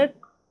simple, isn't it?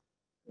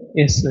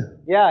 Yes, sir.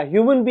 Yeah,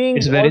 human beings.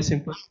 It's very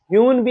simple.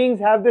 Human beings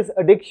have this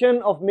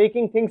addiction of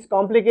making things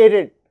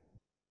complicated.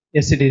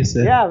 Yes, it is,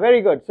 sir. Yeah,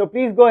 very good. So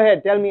please go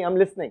ahead. Tell me. I'm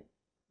listening.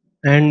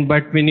 And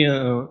but when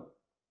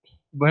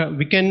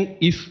we can,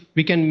 if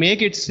we can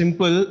make it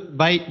simple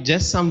by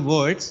just some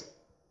words,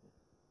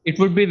 it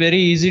would be very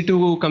easy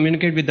to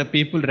communicate with the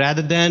people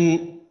rather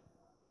than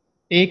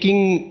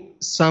taking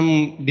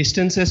some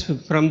distances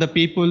from the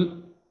people,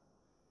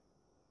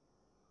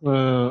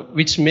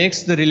 which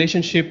makes the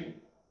relationship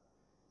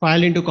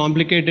fall into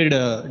complicated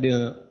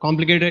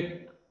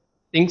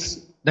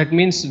things. That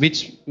means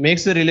which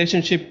makes the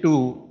relationship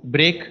to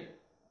break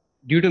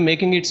due to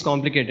making it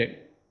complicated.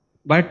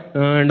 But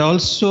and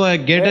also I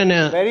get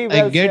very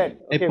well said.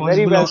 Okay,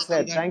 very well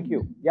said. Thank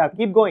you. Yeah,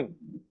 keep going.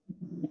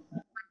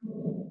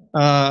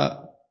 I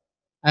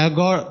have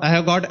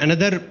got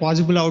another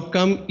possible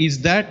outcome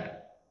is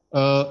that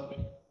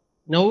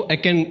now I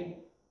can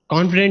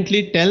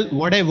confidently tell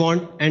what I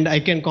want, and I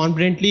can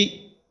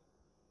confidently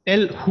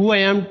tell who I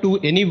am to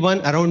anyone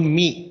around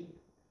me.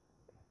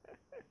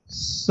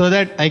 so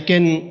that I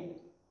can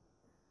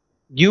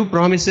give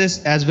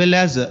promises as well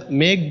as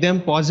make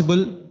them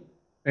possible,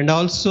 and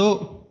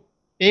also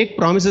take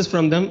promises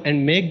from them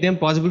and make them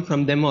possible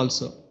from them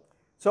also.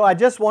 So I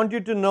just want you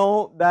to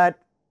know that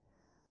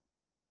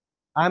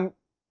I'm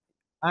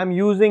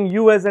using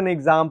you as an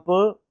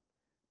example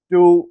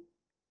to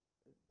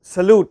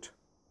salute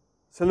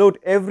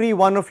every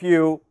one of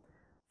you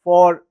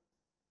for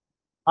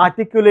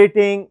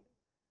articulating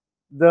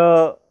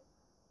the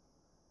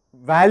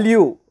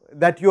value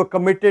that you are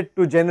committed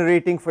to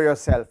generating for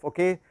yourself,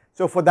 okay?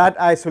 So for that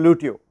I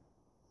salute you.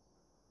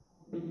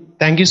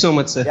 Thank you so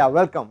much, sir. Yeah,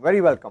 welcome,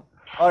 very welcome.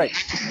 All right,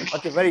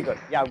 okay, very good.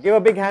 Yeah, give a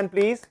big hand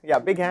please. Yeah,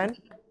 big hand.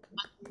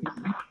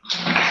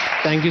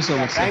 Thank you so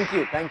much, sir. Thank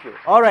you, thank you.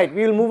 All right,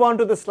 we will move on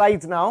to the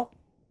slides now.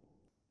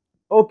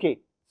 Okay,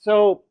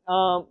 so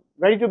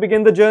ready to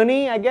begin the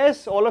journey, I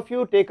guess. All of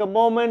you take a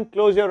moment,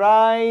 close your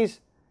eyes,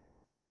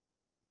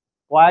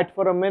 quiet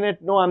for a minute.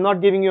 No, I'm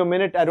not giving you a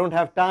minute, I don't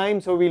have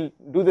time, so we'll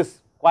do this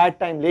quiet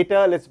time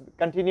later. Let's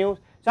continue.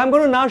 So I'm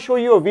going to now show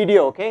you a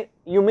video, okay?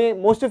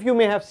 Most of you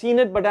may have seen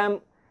it, but I'm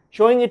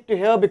showing it to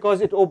here because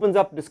it opens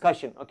up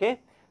discussion, okay?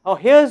 Now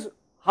here's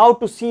how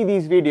to see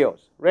these videos.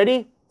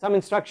 Ready? Some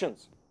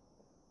instructions.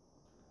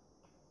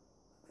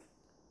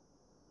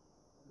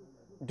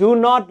 Do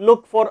not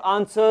look for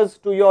answers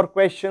to your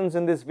questions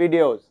in these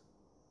videos.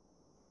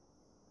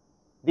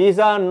 These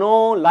are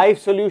no life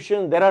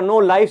solutions. There are no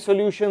life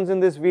solutions in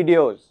these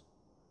videos.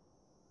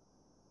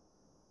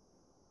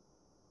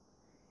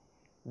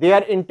 They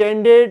are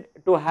intended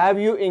to have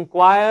you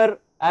inquire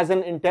as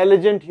an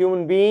intelligent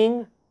human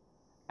being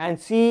and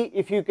see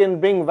if you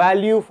can bring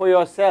value for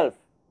yourself.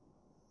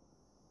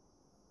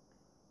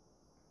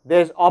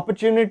 There is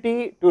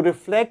opportunity to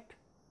reflect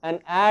and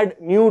add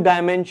new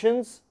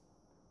dimensions.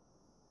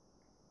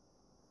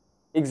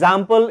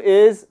 Example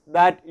is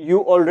that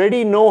you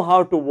already know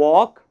how to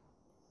walk.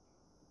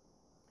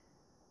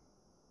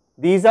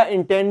 These are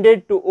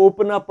intended to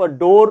open up a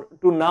door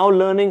to now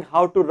learning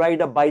how to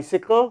ride a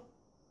bicycle.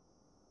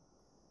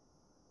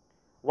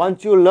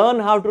 Once you learn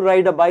how to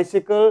ride a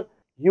bicycle,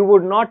 you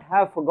would not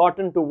have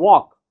forgotten to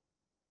walk.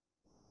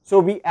 So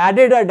we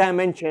added a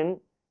dimension,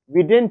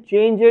 we didn't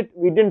change it,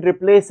 we didn't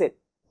replace it.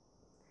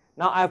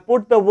 Now I have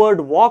put the word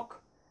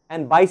walk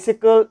and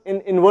bicycle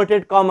in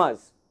inverted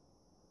commas.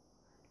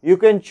 You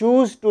can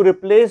choose to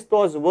replace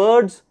those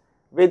words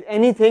with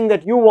anything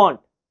that you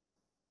want.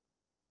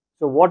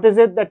 So what is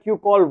it that you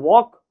call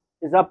walk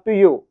is up to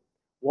you.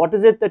 What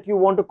is it that you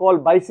want to call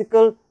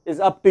bicycle is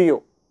up to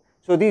you.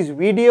 So these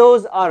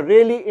videos are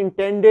really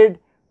intended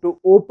to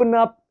open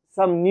up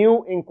some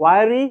new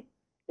inquiry.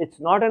 It's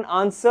not an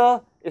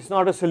answer, it's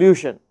not a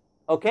solution,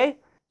 okay?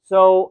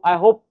 So I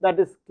hope that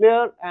is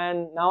clear,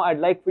 and now I'd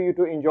like for you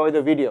to enjoy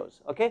the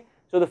videos, okay?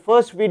 So the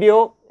first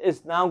video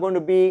is now going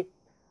to be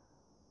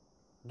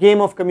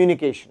game of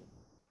communication.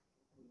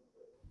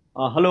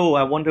 Hello,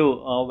 I want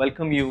to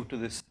welcome you to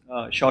this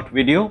short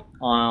video.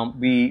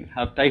 We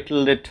have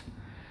titled it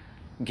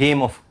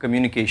Game of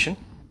Communication.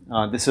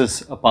 This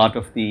is a part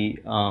of the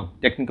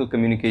Technical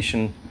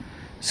Communication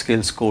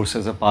Skills course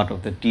as a part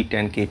of the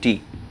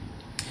T10KT.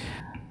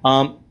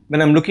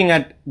 When I'm looking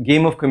at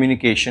game of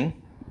communication,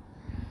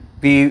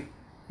 we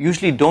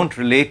usually don't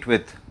relate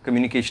with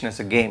communication as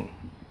a game.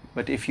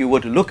 But if you were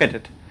to look at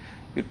it,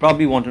 you'd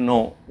probably want to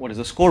know what is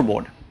a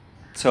scoreboard.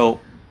 So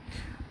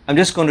I'm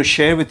just going to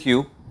share with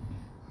you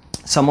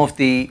some of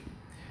the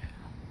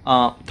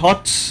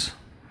thoughts,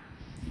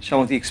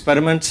 some of the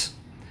experiments,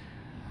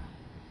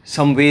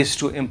 some ways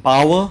to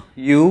empower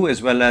you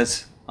as well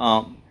as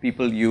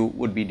people you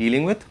would be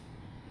dealing with.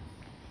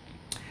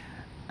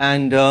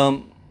 And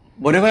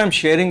whatever I'm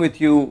sharing with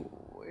you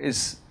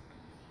is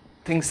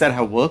things that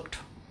have worked,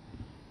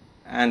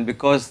 and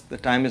because the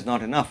time is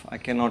not enough, I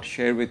cannot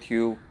share with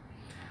you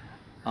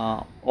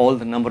all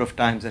the number of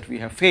times that we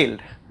have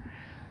failed.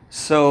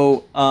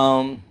 So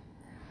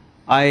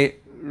I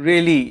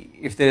really,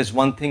 if there is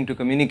one thing to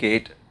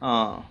communicate,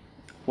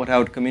 what I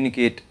would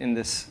communicate in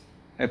this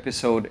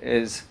episode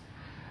is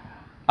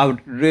I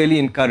would really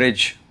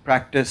encourage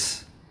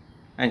practice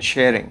and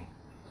sharing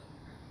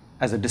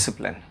as a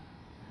discipline.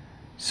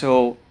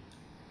 So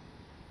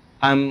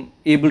I'm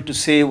able to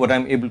say what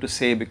I'm able to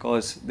say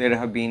because there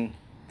have been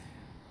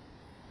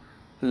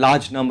a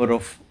large number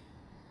of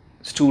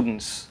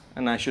students,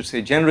 and I should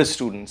say generous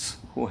students,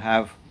 who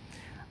have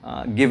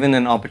given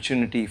an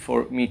opportunity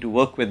for me to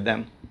work with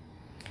them.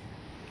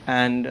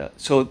 And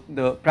so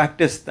the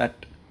practice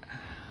that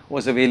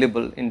was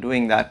available in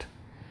doing that,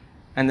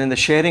 and then the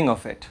sharing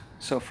of it.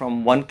 So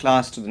from one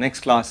class to the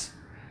next class,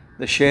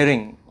 the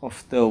sharing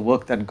of the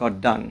work that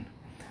got done,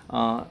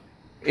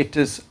 it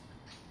is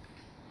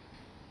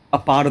a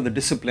part of the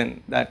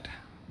discipline that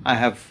I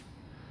have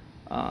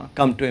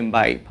come to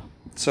imbibe.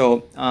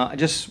 So I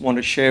just want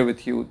to share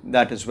with you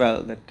that as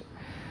well, that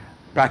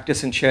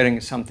practice and sharing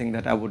is something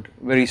that I would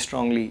very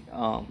strongly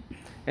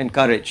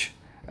encourage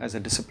as a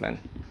discipline.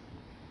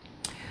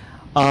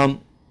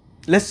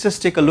 Let's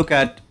just take a look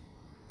at,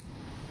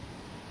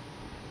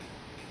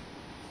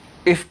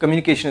 if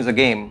communication is a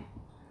game,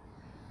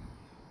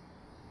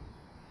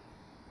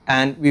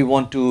 and we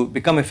want to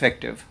become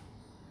effective,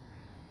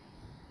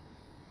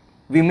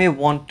 we may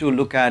want to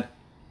look at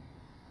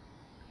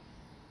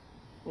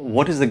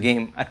what is the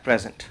game at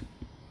present.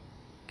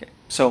 Okay.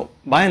 So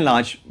by and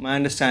large, my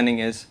understanding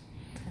is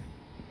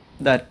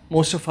that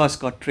most of us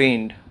got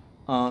trained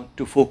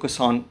to focus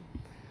on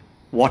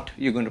what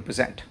you're going to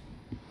present.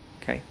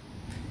 Okay.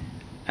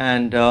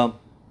 And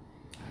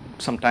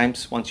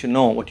sometimes once you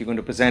know what you're going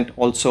to present,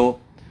 also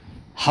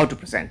how to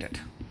present it.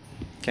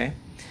 Okay.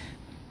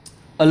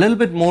 A little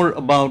bit more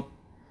about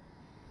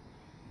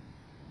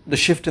the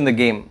shift in the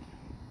game.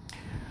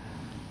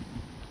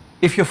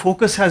 If your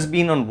focus has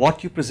been on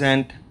what you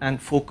present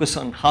and focus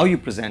on how you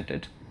present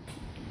it,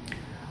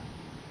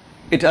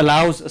 it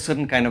allows a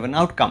certain kind of an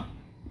outcome.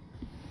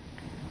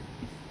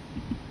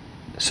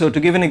 So to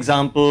give an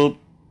example,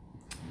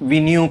 we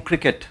knew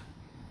cricket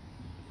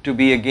to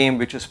be a game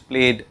which was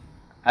played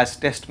as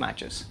test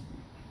matches.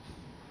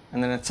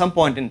 And then at some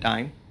point in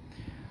time,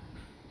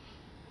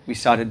 we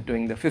started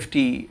doing the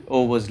 50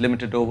 overs,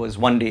 limited overs,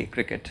 one-day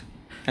cricket.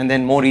 And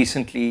then more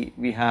recently,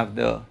 we have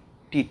the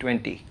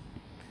T20.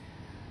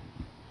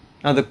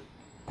 Now the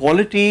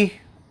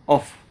quality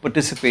of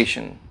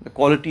participation, the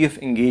quality of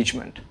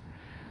engagement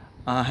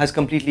has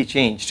completely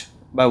changed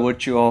by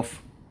virtue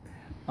of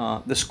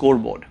the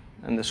scoreboard.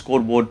 And the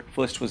scoreboard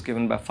first was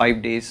given by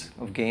 5 days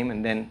of game,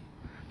 and then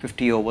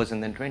 50 overs,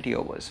 and then 20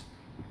 overs.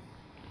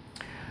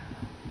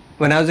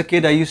 When I was a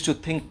kid, I used to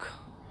think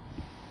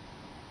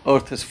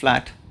Earth is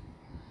flat.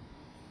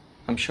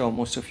 I'm sure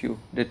most of you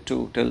did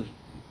too, till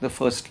the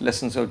first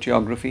lessons of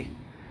geography.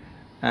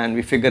 And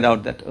we figured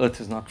out that Earth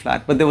is not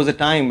flat. But there was a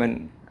time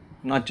when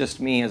not just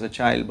me as a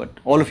child, but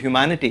all of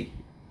humanity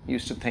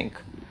used to think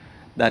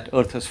that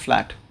Earth is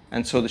flat.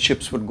 And so the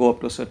ships would go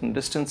up to a certain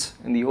distance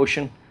in the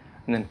ocean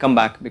and then come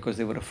back because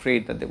they were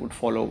afraid that they would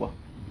fall over.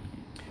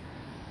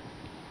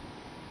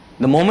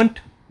 The moment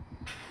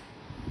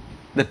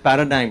that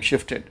paradigm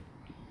shifted,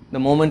 the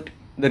moment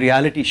the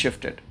reality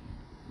shifted,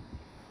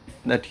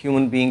 that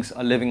human beings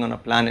are living on a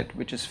planet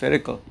which is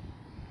spherical,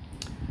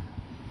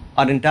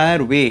 our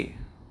entire way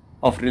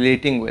of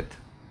relating with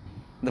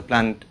the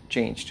planet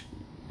changed.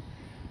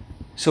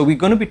 So we're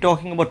going to be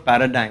talking about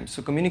paradigms.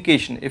 So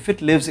communication, if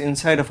it lives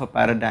inside of a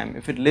paradigm,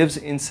 if it lives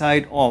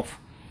inside of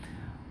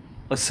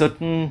a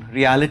certain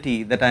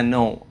reality that I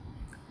know,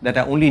 that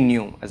I only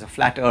knew as a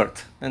flat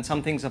earth, then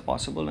some things are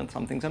possible and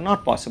some things are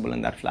not possible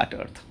in that flat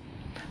earth.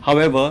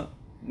 However,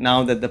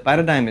 now that the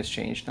paradigm has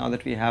changed, now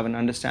that we have an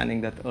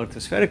understanding that the earth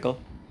is spherical,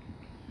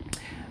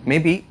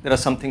 maybe there are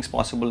some things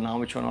possible now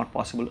which were not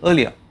possible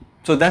earlier.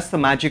 So that's the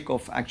magic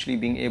of actually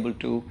being able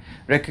to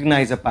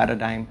recognize a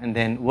paradigm and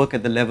then work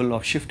at the level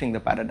of shifting the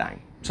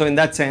paradigm. So in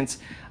that sense,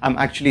 I'm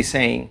actually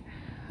saying,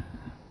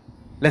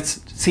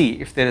 let's see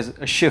if there is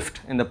a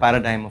shift in the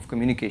paradigm of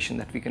communication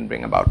that we can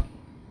bring about.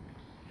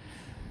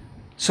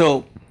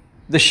 So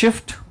the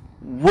shift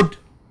would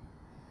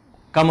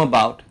come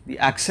about, the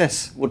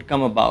access would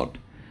come about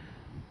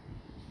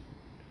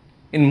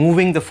in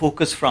moving the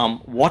focus from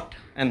what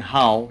and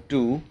how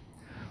to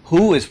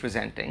who is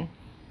presenting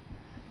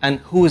and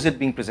who is it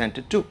being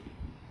presented to.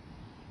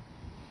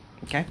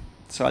 Okay,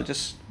 so I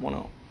just want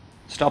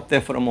to stop there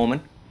for a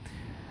moment.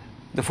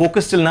 The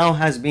focus till now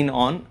has been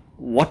on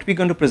what we're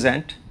going to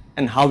present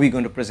and how we're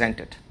going to present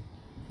it.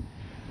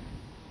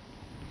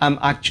 I'm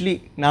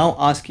actually now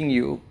asking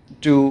you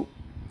to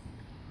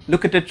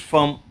look at it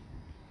from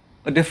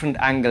a different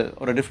angle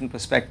or a different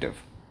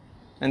perspective.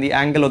 And the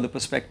angle or the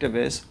perspective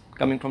is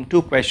coming from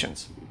two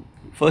questions.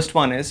 First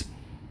one is,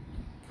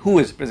 who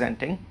is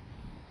presenting?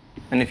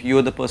 And if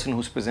you're the person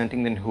who's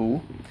presenting, then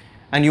who?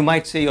 And you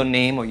might say your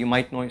name or you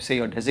might say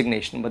your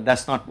designation, but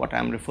that's not what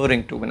I'm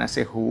referring to when I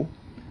say who.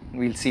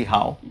 We'll see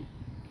how.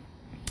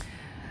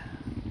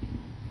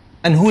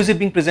 And who is it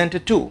being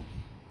presented to?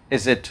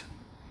 Is it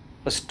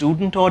a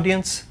student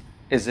audience?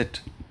 Is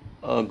it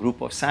a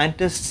group of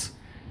scientists?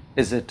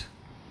 Is it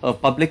a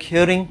public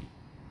hearing?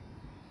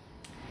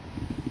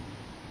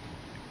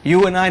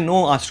 You and I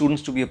know our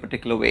students to be a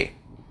particular way.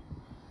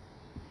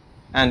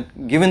 And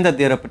given that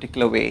they're a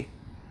particular way,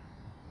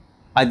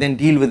 I then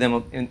deal with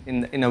them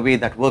in a way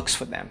that works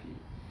for them.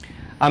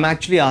 I'm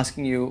actually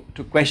asking you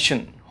to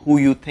question who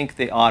you think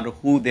they are or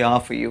who they are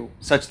for you,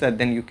 such that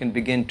then you can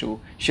begin to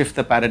shift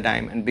the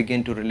paradigm and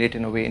begin to relate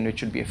in a way in which it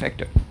should be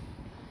effective.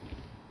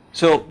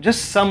 So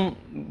just some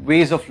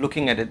ways of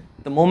looking at it.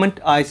 The moment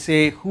I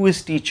say who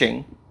is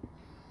teaching,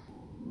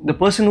 the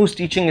person who's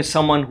teaching is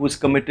someone who's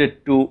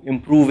committed to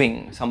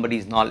improving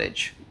somebody's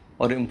knowledge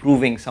or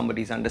improving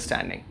somebody's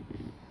understanding.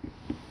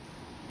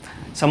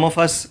 Some of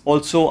us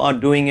also are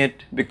doing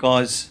it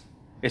because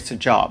it's a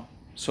job.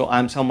 So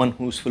I'm someone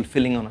who's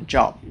fulfilling on a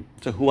job.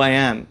 So who I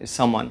am is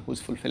someone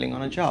who's fulfilling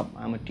on a job.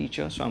 I'm a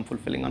teacher, so I'm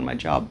fulfilling on my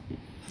job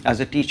as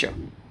a teacher.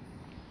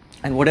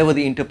 And whatever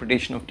the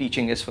interpretation of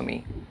teaching is for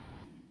me.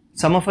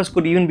 Some of us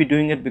could even be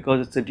doing it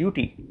because it's a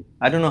duty.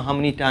 I don't know how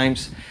many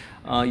times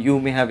you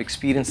may have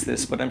experienced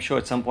this, but I'm sure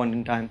at some point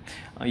in time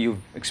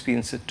you've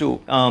experienced it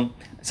too.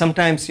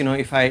 Sometimes,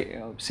 if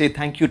I say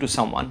thank you to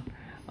someone,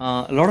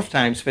 a lot of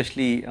times,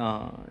 especially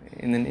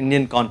in an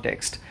Indian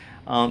context,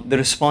 the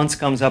response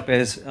comes up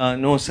as,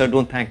 no sir,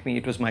 don't thank me,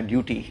 it was my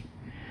duty.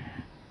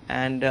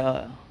 And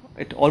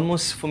it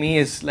almost for me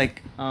is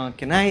like,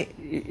 can I,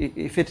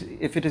 if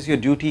it is your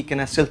duty, can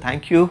I still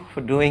thank you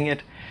for doing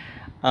it?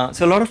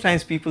 So a lot of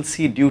times people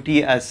see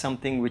duty as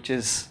something which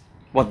is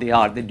what they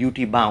are, they're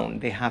duty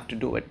bound, they have to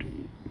do it.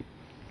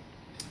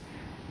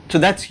 So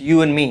that's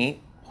you and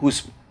me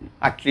who's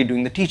actually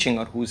doing the teaching,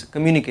 or who's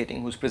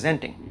communicating, who's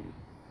presenting.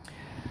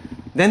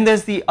 Then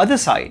there's the other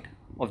side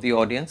of the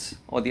audience,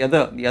 or the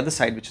other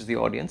side, which is the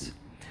audience,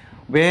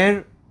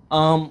 where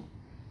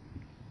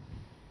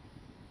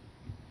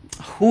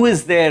who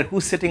is there,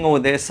 who's sitting over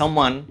there?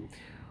 Someone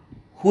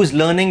who's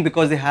learning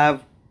because they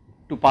have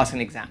to pass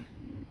an exam.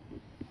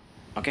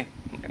 Okay,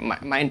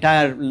 my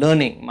entire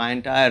learning, my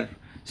entire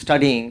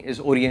studying is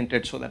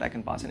oriented so that I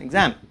can pass an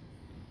exam.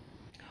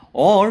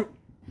 Or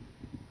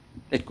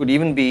it could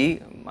even be,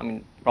 I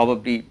mean,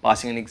 probably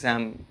passing an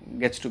exam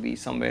gets to be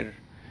somewhere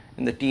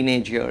in the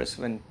teenage years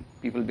when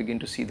people begin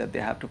to see that they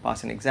have to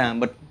pass an exam,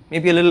 but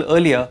maybe a little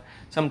earlier.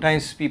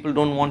 Sometimes people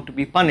don't want to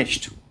be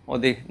punished, or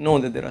they know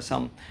that there are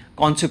some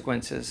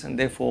consequences, and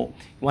therefore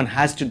one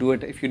has to do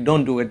it. If you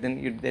don't do it,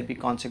 then there'd be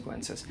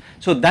consequences.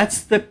 So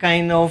that's the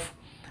kind of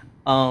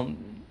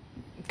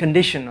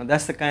condition, or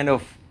that's the kind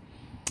of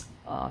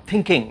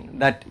thinking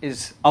that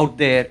is out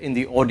there in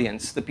the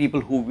audience, the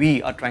people who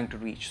we are trying to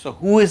reach. So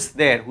who is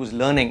there, who's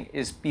learning,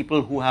 is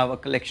people who have a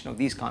collection of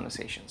these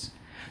conversations.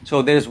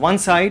 So there is one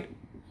side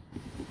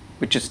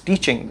which is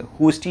teaching.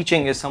 Who is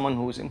teaching is someone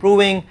who is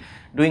improving,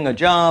 doing a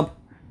job,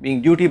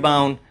 being duty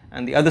bound,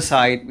 and the other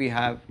side we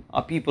have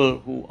are people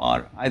who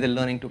are either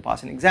learning to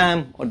pass an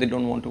exam, or they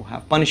don't want to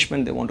have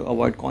punishment, they want to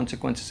avoid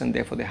consequences, and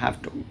therefore they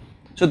have to.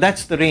 So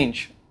that's the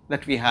range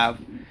that we have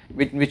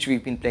with which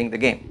we've been playing the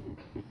game.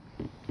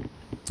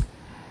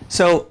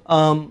 So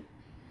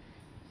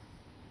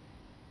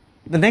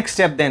the next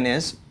step then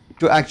is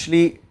to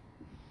actually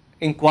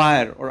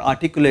inquire or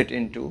articulate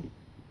into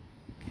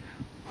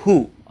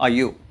who are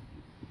you.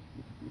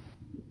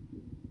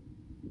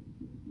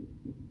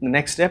 The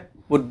next step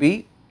would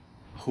be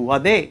who are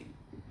they?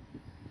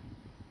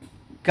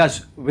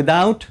 Because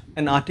without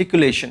an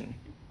articulation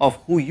of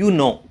who you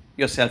know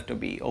yourself to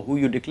be, or who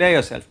you declare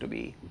yourself to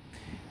be,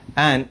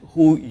 and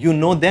who you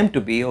know them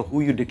to be, or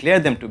who you declare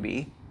them to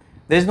be,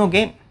 there is no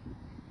game.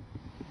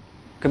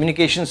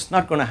 Communication is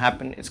not going to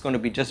happen. It's going to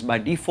be just by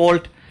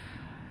default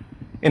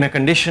in a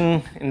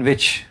condition in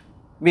which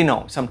we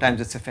know sometimes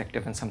it's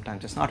effective and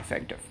sometimes it's not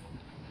effective.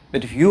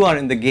 But if you are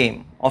in the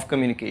game of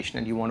communication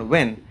and you want to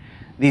win,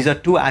 these are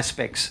two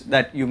aspects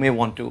that you may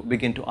want to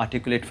begin to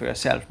articulate for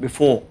yourself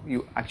before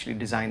you actually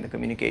design the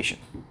communication.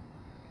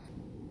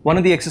 One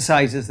of the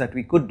exercises that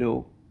we could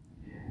do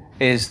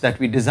is that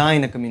we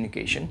design a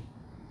communication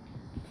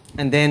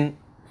and then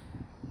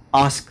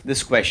ask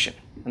this question.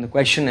 And the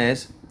question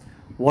is,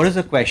 what is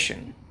a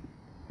question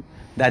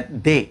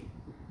that they,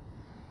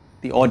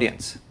 the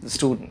audience, the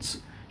students,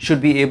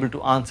 should be able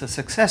to answer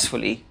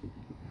successfully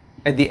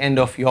at the end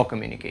of your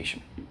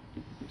communication?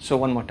 So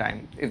one more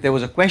time, if there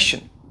was a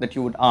question that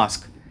you would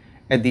ask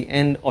at the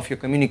end of your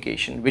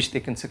communication which they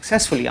can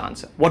successfully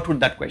answer, what would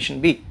that question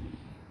be?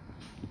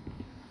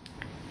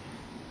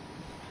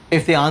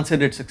 If they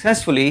answered it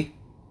successfully,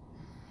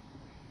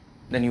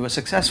 then you were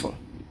successful.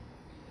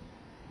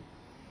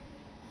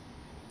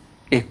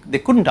 If they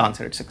couldn't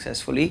answer it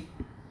successfully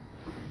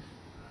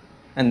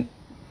and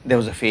there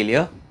was a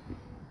failure,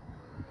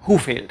 who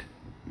failed?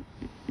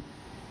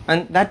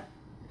 And that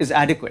is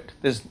adequate.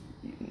 There's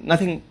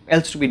nothing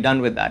else to be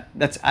done with that.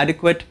 That's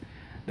adequate,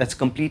 that's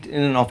complete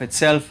in and of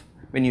itself.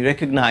 When you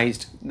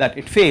recognized that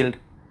it failed,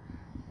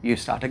 you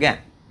start again.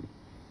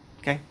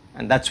 Okay?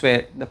 And that's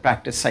where the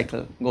practice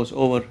cycle goes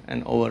over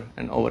and over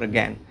and over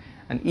again.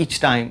 And each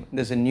time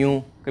there's a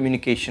new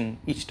communication,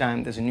 each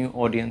time there's a new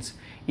audience,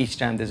 each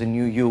time there's a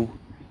new you,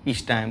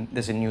 each time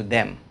there's a new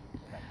them.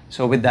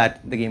 So with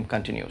that, the game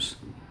continues.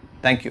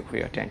 Thank you for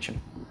your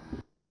attention.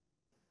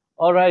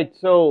 All right,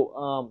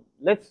 so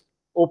let's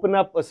open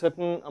up a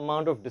certain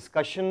amount of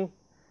discussion.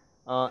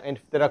 And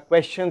if there are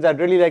questions, I'd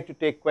really like to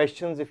take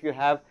questions if you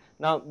have.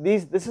 Now,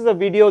 this is a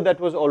video that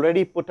was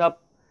already put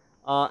up,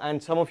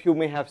 and some of you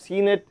may have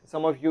seen it.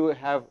 Some of you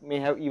may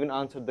have even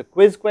answered the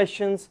quiz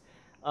questions,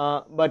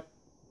 but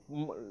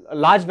a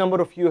large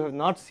number of you have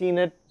not seen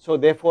it. So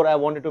therefore, I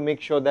wanted to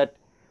make sure that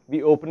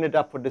we open it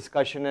up for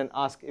discussion and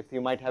ask if you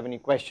might have any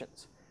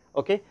questions.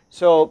 Okay,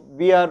 so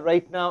we are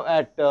right now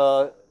at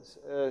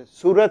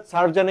Surat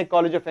Sarvajanik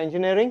College of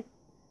Engineering.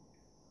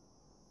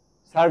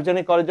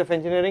 Sarvajanik College of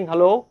Engineering,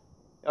 hello.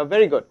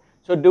 Very good.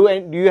 So do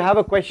you have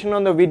a question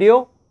on the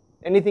video?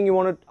 Anything you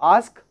want to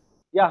ask?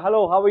 Yeah,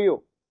 hello, how are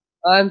you?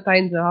 I'm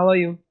fine, sir. How are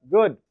you?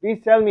 Good.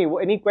 Please tell me,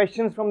 any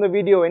questions from the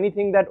video?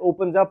 Anything that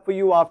opens up for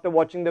you after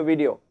watching the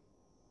video?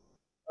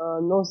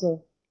 No, sir.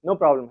 No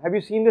problem. Have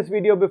you seen this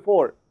video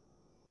before?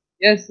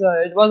 Yes,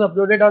 sir. It was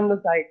uploaded on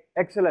the site.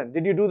 Excellent.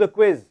 Did you do the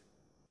quiz?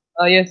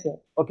 Yes, sir.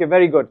 Okay,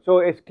 very good. So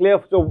it's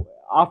clear. So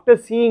after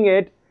seeing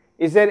it,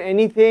 is there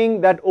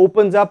anything that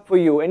opens up for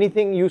you?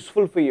 Anything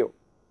useful for you?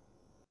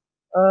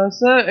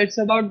 Sir, it's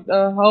about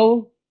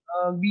how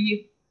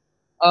we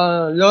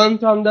learn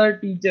from the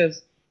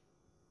teachers.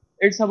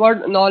 It's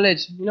about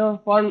knowledge.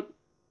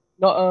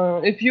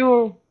 If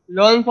you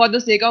learn for the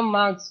sake of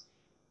marks,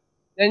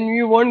 then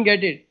you won't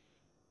get it.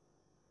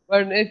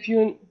 But if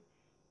you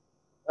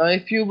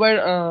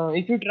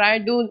try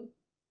to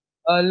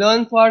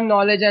learn for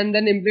knowledge and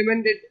then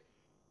implement it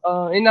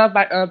in our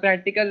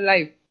practical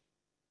life,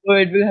 so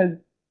it will help.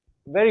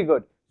 Very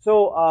good.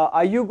 So,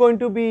 are you going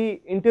to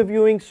be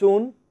interviewing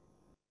soon?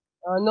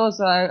 No,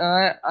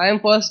 sir. I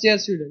am first year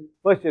student.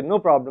 First year, no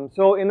problem.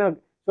 So,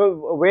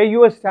 where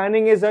you are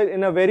standing is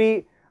in a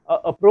very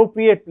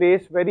appropriate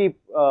place, very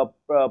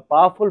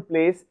powerful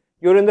place.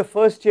 You're in the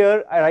first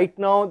year. Right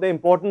now, the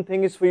important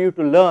thing is for you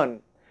to learn.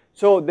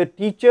 So, the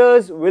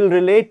teachers will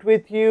relate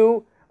with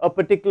you a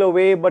particular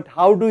way, but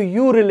how do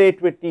you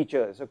relate with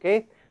teachers?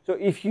 Okay. So,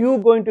 if you're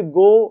going to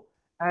go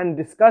and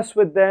discuss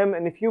with them,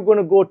 and if you're going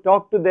to go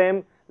talk to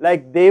them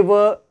like they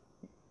were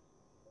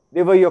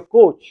your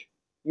coach,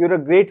 you're a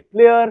great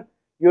player,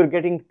 you're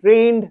getting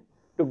trained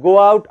to go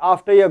out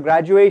after your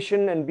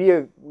graduation and be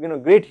a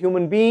great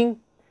human being,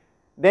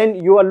 then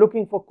you are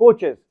looking for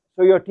coaches.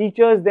 So your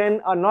teachers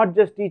then are not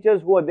just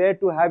teachers who are there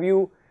to have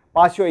you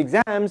pass your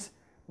exams,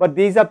 but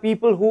these are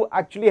people who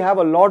actually have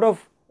a lot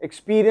of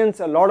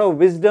experience, a lot of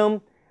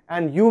wisdom,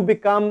 and you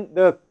become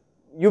the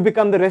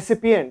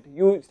recipient.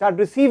 You start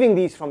receiving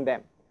these from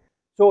them.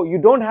 So you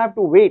don't have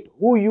to wait.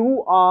 Who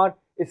you are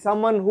is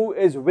someone who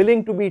is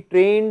willing to be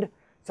trained,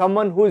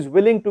 someone who is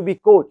willing to be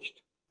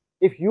coached.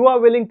 If you are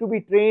willing to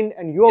be trained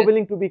and you are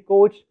willing to be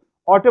coached,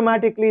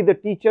 automatically the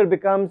teacher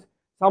becomes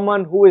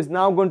someone who is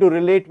now going to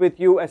relate with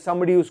you as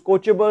somebody who's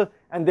coachable,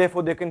 and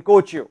therefore they can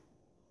coach you.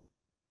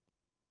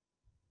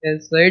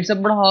 Yes, so it's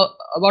about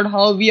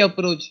how we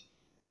approach.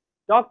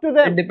 Talk to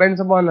them. It depends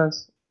upon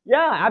us.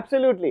 Yeah,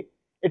 absolutely.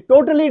 It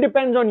totally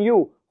depends on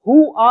you.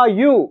 Who are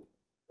you?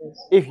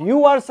 Yes. If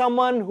you are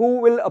someone who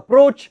will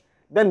approach,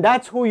 then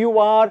that's who you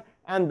are,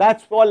 and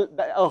that's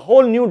a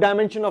whole new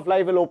dimension of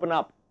life will open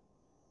up.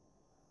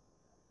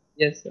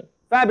 Yes, sir.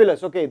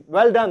 Fabulous. Okay,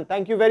 well done.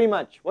 Thank you very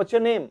much. What's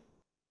your name?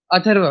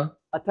 Atharva.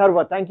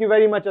 Atharva. Thank you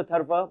very much,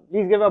 Atharva.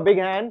 Please give a big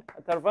hand,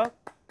 Atharva.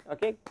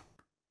 Okay.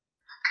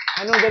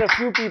 I know there are a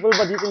few people,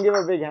 but you can give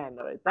a big hand.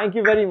 All right. Thank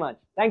you very much.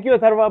 Thank you,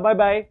 Atharva.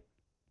 Bye-bye.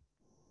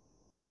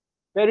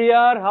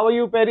 Periyar, how are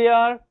you,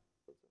 Periyar?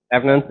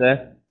 Afternoon,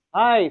 sir.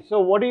 Hi. So,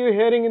 what are you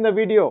hearing in the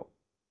video?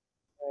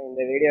 In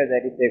the video,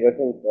 there is a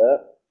question, sir.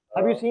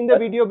 Have you seen the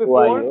video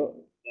before? Who are you?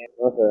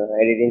 No, sir.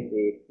 I didn't see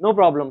it. No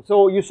problem.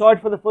 So, you saw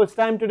it for the first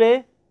time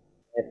today?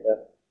 Yes,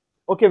 sir.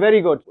 Okay,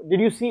 very good. Did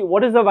you see,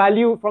 what is the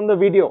value from the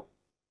video?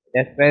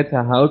 It explains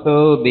how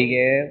to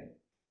behave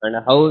and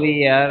how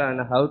we are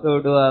and how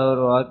to do our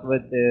work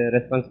with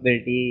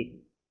responsibility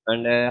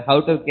and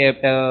how to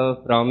keep our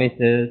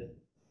promises.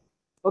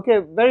 Okay,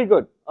 very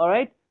good. All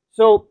right.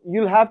 So,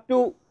 you'll have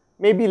to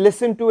maybe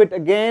listen to it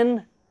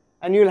again,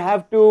 and you'll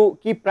have to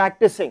keep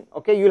practicing.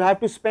 Okay, you'll have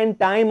to spend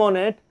time on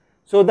it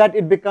so that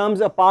it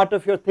becomes a part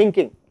of your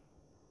thinking.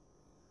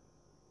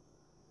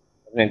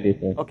 Definitely,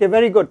 sir. Okay,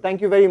 very good.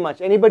 Thank you very much.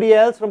 Anybody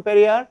else from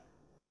Periyar?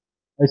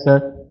 Hi,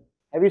 sir.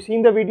 Have you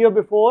seen the video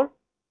before?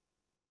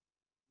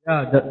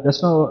 Yeah,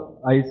 just now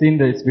I seen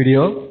this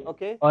video.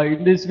 Okay.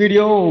 In this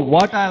video,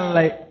 what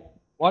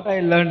I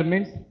learned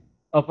means,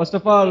 first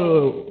of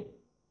all,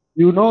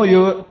 you know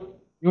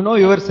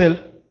yourself,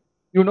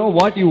 you know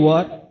what you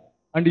are,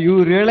 and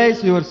you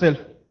realize yourself.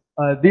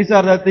 These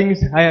are the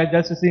things I have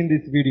just seen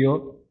this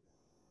video.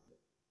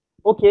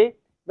 Okay,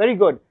 very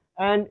good.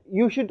 And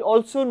you should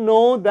also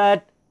know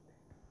that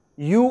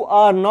you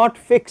are not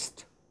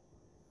fixed.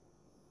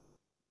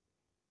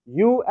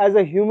 You as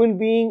a human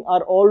being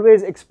are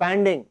always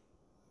expanding.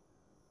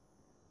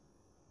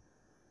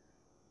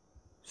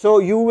 So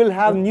you will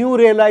have new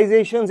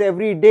realizations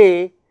every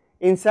day,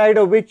 inside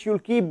of which you'll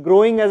keep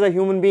growing as a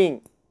human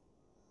being.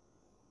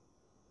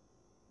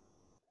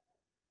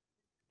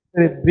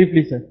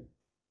 Briefly, sir.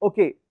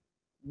 Okay,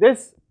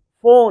 this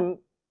phone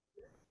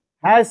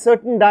has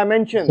certain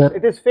dimensions. Sir.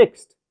 It is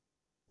fixed.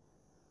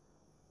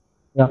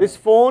 Yeah. This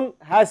phone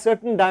has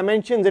certain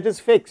dimensions. It is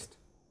fixed.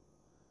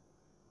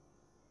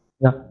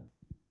 Yeah.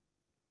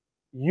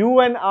 You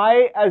and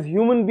I as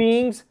human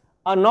beings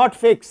are not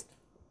fixed.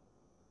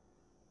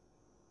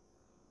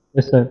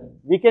 Yes, sir.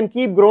 We can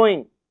keep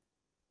growing.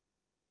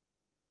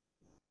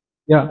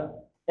 Yeah.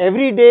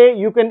 Every day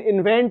you can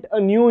invent a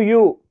new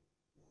you.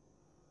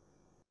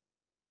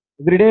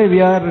 Every day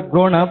we are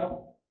grown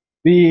up.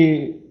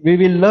 We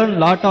will learn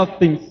lot of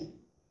things.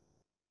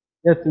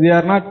 Yes, we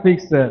are not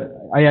fixed, sir.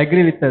 I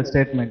agree with the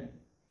statement.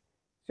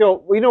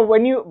 So,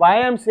 why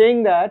I am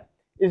saying that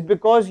is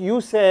because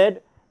you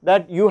said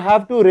that you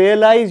have to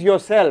realize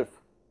yourself.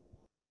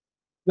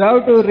 You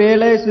have to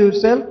realize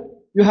yourself.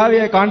 You have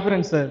a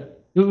confidence, sir.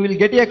 You will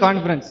get a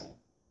confidence.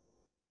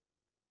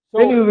 So,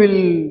 Then you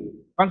will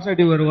concentrate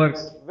your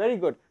works. very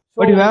good. So,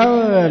 But you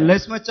have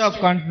less much of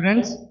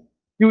confidence.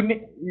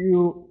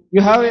 You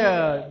have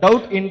a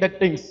doubt in the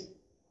things.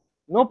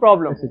 no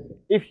problem. Yes, sir.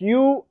 If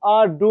you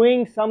are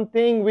doing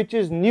something which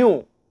is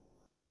new,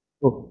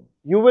 Oh.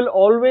 you will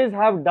always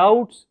have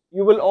doubts,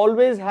 you will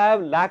always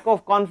have lack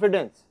of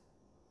confidence.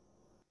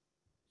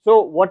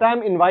 So what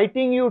I'm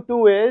inviting you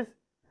to is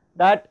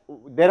that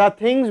there are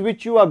things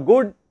which you are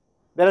good,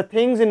 there are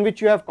things in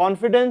which you have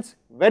confidence,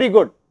 very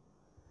good.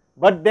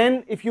 But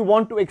then if you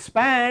want to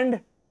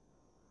expand,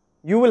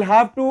 you will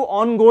have to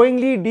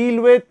ongoingly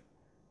deal with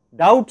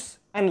doubts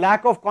and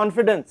lack of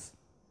confidence.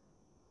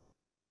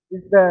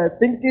 If the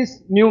thing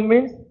is new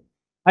means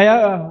I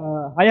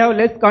have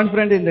less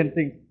confidence in that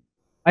thing.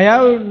 I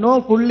have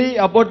know fully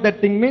about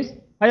that thing means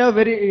I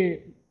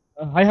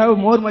have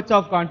more much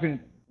of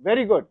confidence.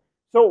 Very good.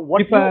 So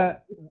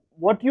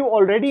what you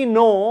already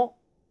know,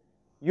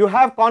 you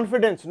have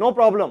confidence, no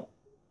problem.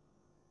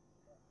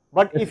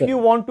 But Yes, if sir. you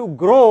want to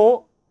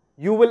grow,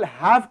 you will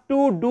have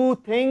to do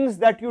things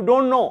that you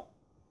don't know.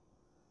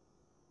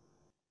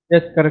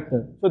 Yes, correct,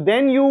 sir. So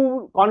then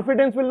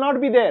confidence will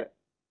not be there.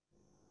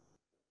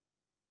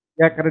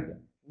 Yeah, correct.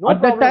 No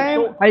At that problem.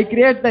 time, So, I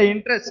create the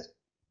interest.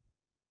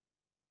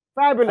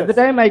 fabulous. At the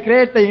time I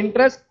create the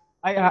interest,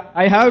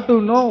 I have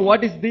to know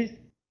what is this,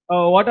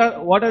 what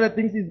are the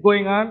things is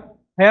going on.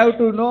 I have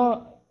to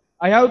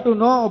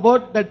know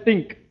about that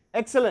thing.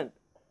 Excellent.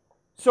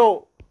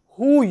 So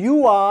who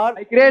you are,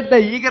 I create the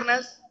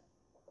eagerness.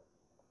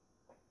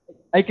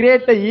 I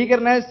create the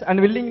eagerness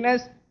and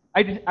willingness.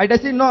 I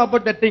doesn't know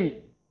about the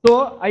thing.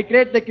 So I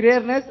create the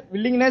clearness,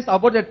 willingness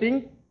about the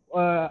thing.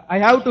 I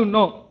have to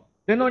know.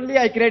 Then only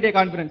I create a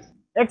confidence.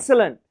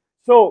 excellent.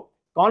 So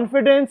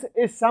confidence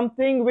is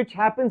something which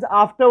happens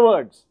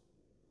afterwards.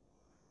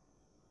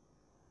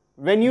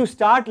 When you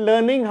start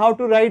learning how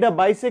to ride a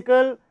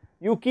bicycle,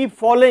 you keep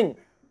falling.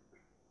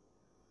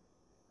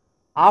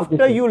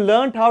 After you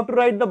learnt how to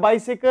ride the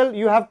bicycle,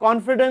 you have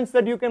confidence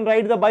that you can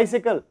ride the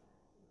bicycle.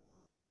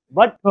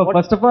 But So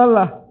first of all,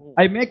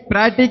 I make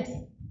practice,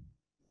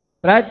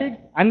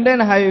 and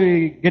then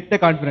I get the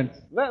confidence.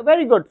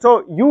 very good.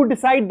 So you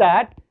decide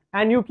that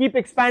and you keep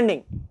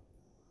expanding.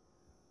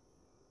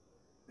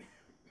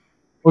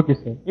 Okay,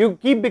 sir. You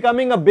keep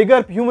becoming a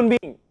bigger human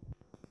being.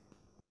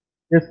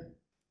 Yes.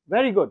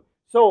 Very good.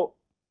 So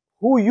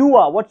who you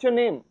are, what's your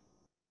name?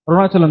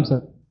 Arunachalam,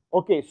 sir.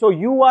 Okay, so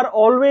you are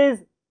always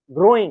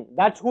growing.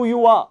 That's who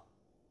you are.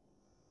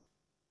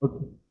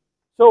 Okay.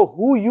 So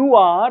who you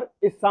are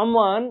is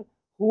someone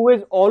who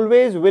is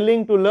always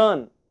willing to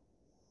learn.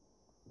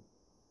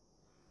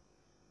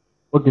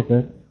 Okay,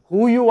 sir.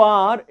 Who you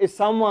are is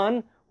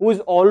someone who is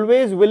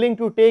always willing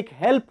to take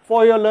help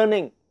for your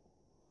learning.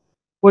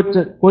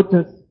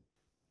 Coaches.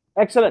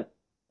 Excellent.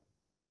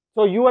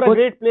 So you are a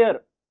great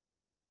player.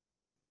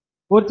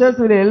 Coaches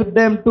will help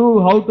them to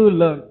how to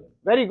learn.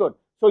 Very good.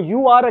 So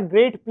you are a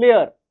great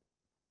player.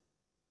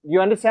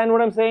 You understand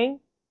what I'm saying?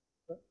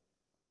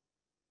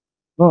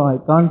 No, I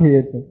can't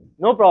hear, sir.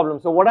 No problem.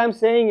 So what I'm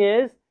saying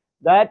is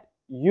that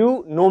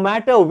no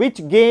matter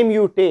which game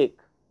you take,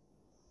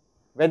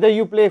 whether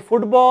you play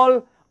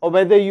football or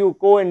whether you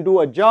go and do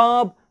a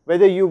job,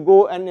 whether you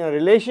go in a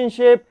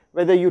relationship,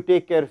 whether you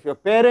take care of your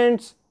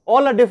parents,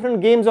 all are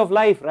different games of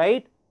life,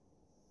 right?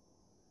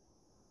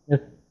 Yes.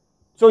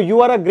 So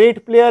you are a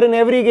great player in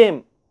every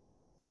game.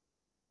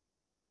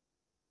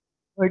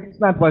 No, it is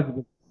not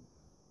possible.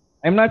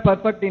 I am not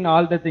perfect in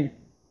all the things.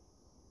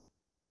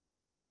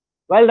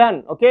 Well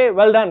done. Okay,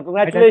 well done.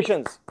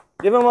 Congratulations.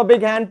 Give him a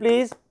big hand,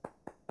 please.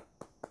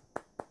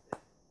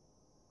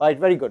 Right,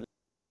 very good.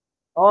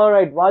 All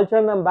right,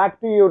 Valchand, I'm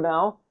back to you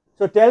now.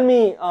 So tell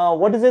me,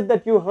 what is it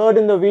that you heard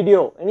in the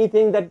video?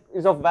 Anything that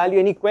is of value?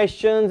 Any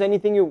questions?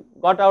 Anything you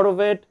got out of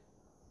it?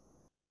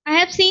 I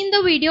have seen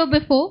the video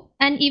before,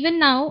 and even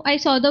now I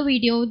saw the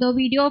video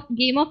of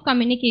game of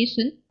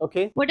communication.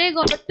 Okay. What I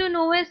got to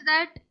know is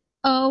that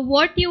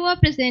what you are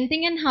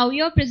presenting and how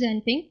you are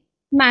presenting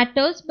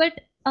matters, but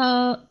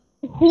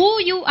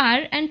who you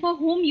are and for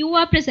whom you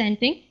are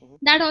presenting,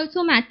 that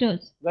also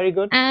matters. Very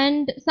good.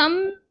 And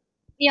some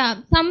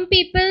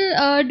people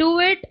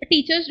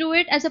teachers do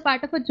it as a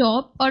part of a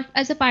job or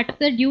as a part of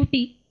their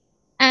duty.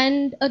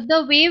 And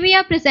the way we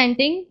are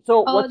presenting,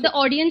 So the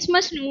audience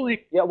must know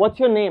it. Yeah, what's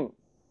your name?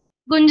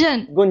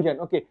 Gunjan. Gunjan.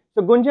 Okay.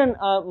 So Gunjan,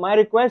 my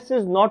request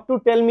is not to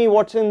tell me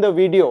what's in the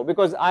video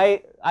because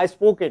I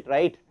spoke it,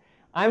 right?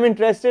 I'm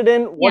interested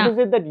in what is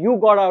it that you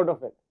got out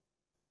of it?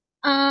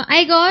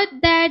 I got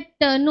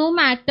that no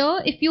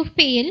matter if you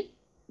fail,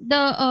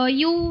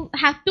 you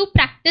have to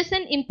practice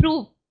and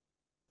improve.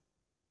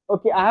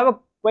 Okay, I have a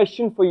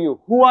question for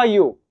you. Who are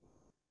you?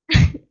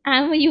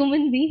 I'm a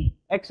human being.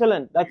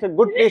 Excellent. That's a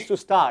good place to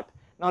start.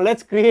 Now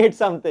let's create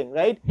something,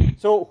 right?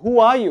 So who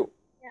are you?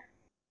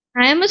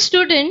 I am a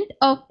student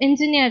of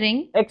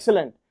engineering.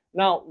 Excellent.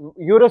 Now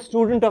you're a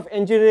student of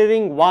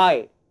engineering.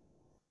 Why?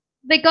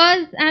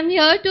 Because I'm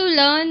here to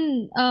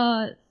learn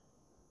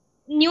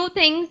new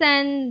things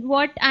and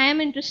what I am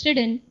interested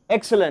in.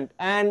 Excellent.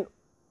 And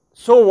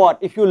so what?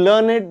 If you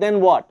learn it, then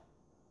what?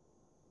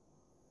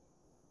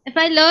 If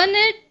I learn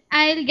it,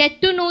 I'll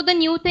get to know the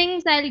new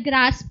things, I'll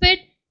grasp it,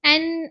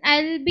 and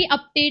I'll be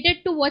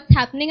updated to what's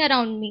happening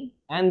around me.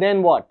 And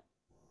then what?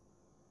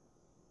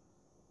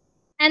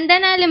 And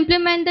then I'll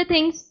implement the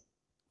things.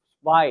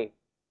 Why?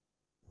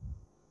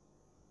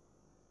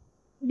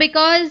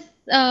 because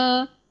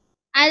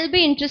I'll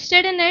be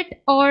interested in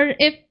it, or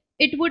if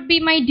it would be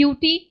my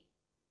duty.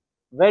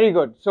 Very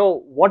good.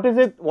 So what is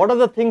it? What are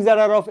the things that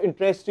are of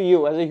interest to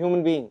you as a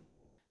human being?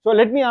 So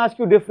let me ask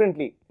you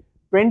differently.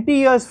 20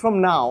 years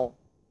from now,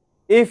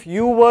 if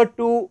you were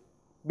to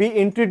be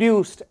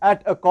introduced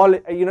at a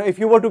college, if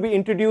you were to be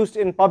introduced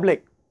in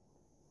public,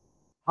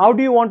 how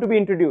do you want to be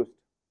introduced?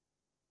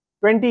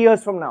 20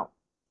 years from now.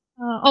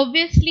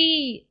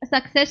 Obviously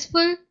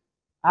successful.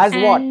 As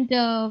what?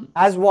 And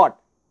as what?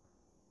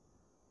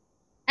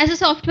 As a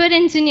software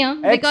engineer,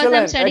 because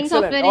I'm studying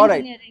software All right.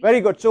 engineering.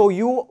 Very good. So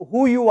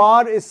who you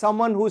are is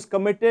someone who's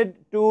committed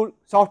to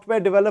software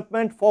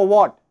development for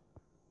what?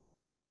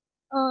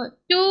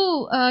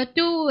 To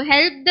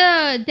help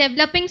the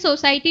developing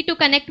society to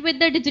connect with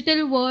the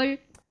digital world.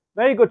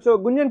 Very good. So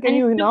Gunjan, can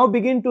you now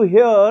begin to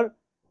hear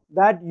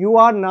that you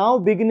are now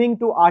beginning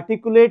to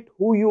articulate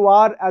who you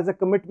are as a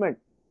commitment?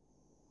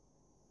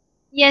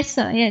 Yes,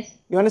 sir. Yes.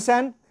 You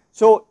understand?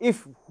 So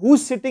if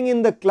who's sitting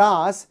in the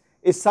class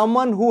is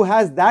someone who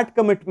has that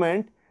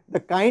commitment, the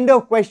kind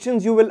of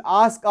questions you will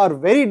ask are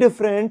very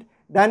different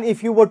than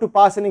if you were to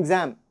pass an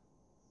exam.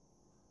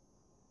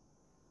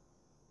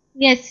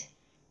 Yes.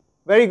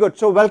 Very good.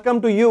 So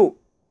welcome to you.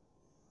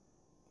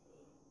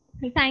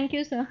 Thank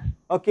you, sir.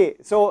 Okay.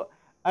 So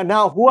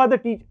now who are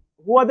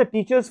the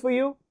teachers for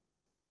you?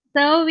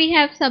 So we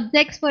have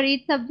subjects for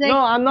each subject. No,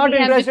 I'm not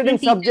interested in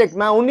subject.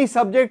 My only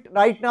subject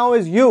right now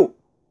is you.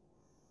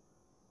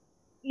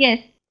 Yes.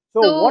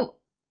 So what?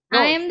 No.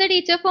 I am the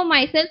teacher for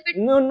myself.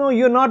 No,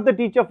 you're not the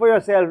teacher for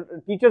yourself.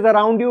 Teachers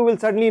around you will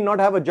certainly not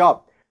have a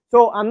job.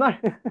 So I'm not.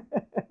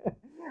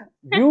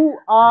 You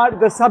are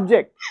the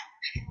subject.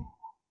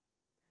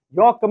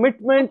 Your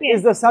commitment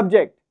is the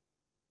subject.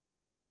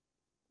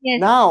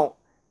 Yes. Now,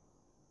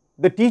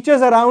 the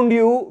teachers around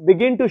you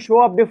begin to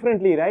show up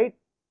differently, right?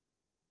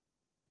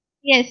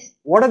 Yes.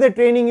 What are they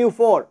training you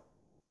for?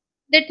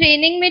 They're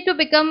training me to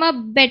become a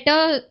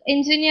better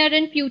engineer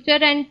in future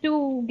and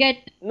to get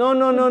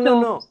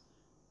No.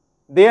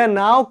 They are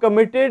now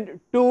committed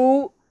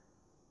to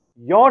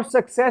your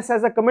success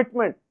as a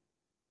commitment.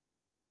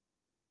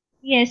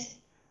 Yes.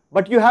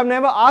 But you have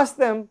never asked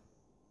them.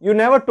 You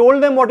never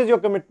told them what is your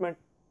commitment.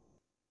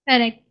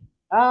 Correct.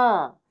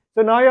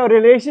 So now your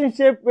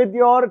relationship with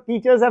your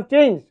teachers have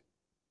changed.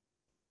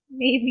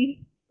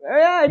 Maybe.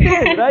 Yeah, it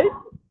is, right?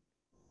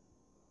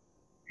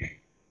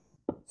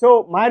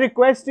 So my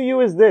request to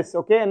you is this,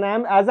 okay? And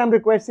as I'm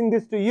requesting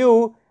this to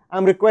you,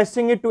 I'm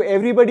requesting it to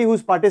everybody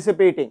who's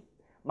participating.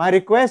 My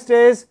request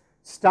is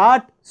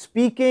start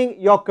speaking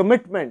your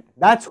commitment.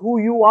 That's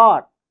who you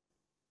are.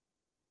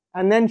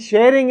 And then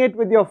sharing it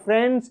with your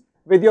friends,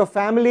 with your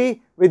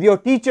family, with your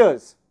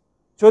teachers,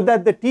 so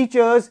that the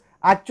teachers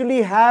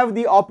actually have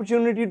the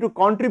opportunity to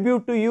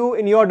contribute to you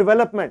in your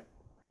development.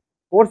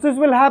 Courses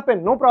will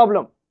happen, no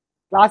problem.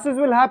 Classes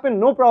will happen,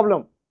 no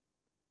problem.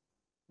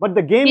 But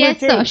the game will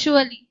change. Yes, sir,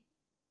 surely.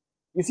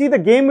 You see, the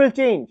game will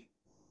change.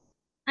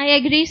 I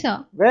agree,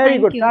 sir. Very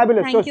good,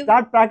 fabulous. Thank So you.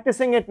 start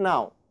practicing it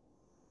now.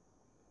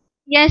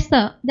 Yes,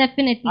 sir,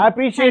 definitely. I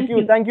appreciate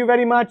you. Thank you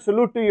very much.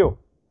 Salute to you.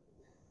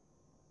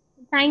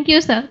 Thank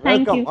you, sir.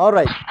 Thank Welcome. you. All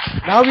right.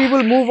 Now we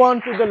will move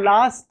on to the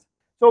last.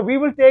 So we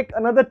will take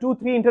another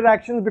 2-3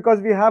 interactions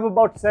because we have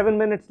about 7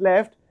 minutes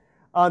left.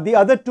 The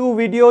other 2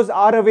 videos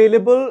are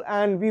available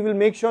and we will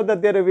make sure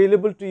that they're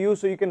available to you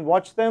so you can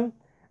watch them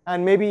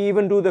and maybe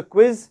even do the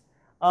quiz.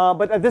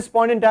 But at this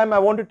point in time, I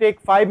want to take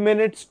 5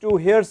 minutes to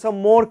hear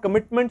some more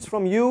commitments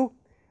from you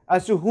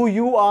as to who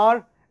you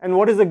are and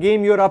what is the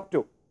game you're up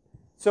to.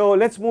 So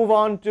let's move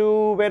on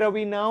to, where are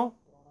we now?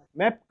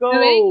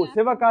 Mepco,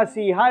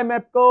 Sivakasi. Hi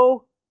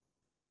Mepco.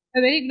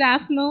 A very good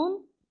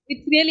afternoon.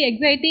 It's really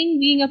exciting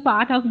being a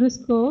part of this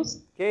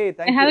course. Okay,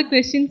 thank you. I have you. a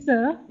question,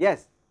 sir.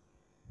 Yes.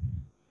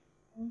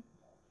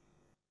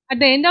 At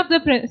the end of the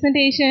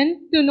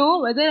presentation, to know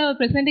whether our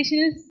presentation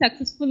is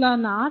successful or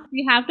not,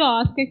 we have to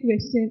ask a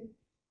question.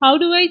 How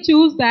do I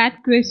choose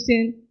that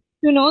question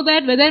to know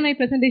that whether my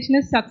presentation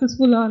is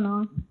successful or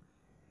not?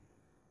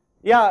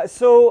 Yeah,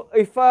 so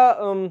if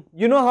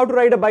you know how to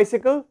ride a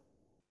bicycle?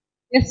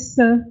 Yes,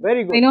 sir.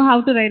 Very good. I know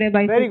how to ride a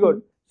bicycle. Very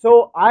good.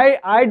 So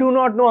I do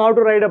not know how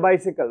to ride a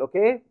bicycle,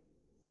 okay?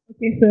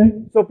 Okay,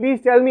 sir. So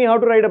please tell me how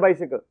to ride a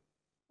bicycle.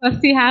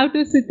 First, you have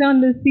to sit on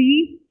the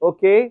seat.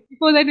 Okay.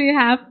 Before that, you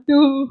have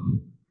to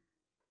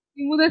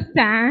remove the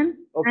stand.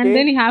 Okay. And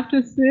then you have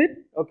to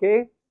sit.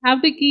 Okay.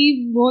 Have to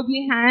keep both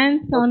your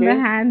hands on the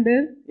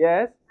handle.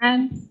 Yes.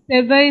 And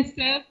step by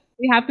step,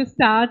 we have to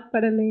start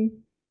pedaling.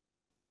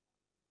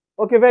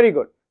 Okay, very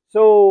good.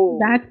 So,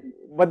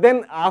 but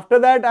then after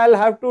that, I'll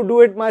have to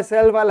do it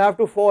myself. I'll have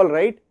to fall,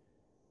 right?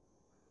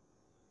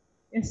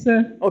 Yes,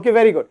 sir. Okay,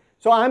 very good.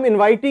 So, I'm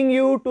inviting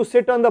you to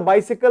sit on the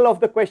bicycle of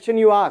the question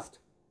you asked.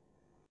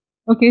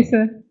 Okay,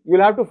 sir.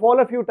 You'll have to fall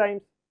a few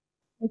times.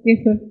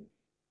 Okay, sir.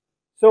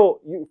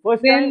 So, you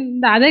first then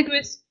the other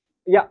question.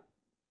 Yeah.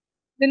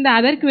 Then the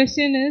other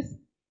question is,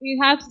 we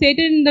have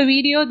stated in the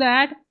video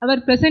that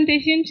our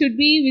presentation should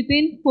be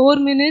within 4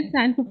 minutes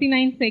and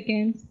 59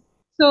 seconds.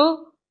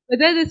 So,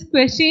 whether this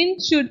question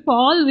should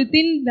fall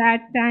within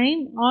that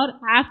time or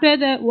after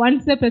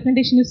once the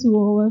presentation is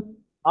over.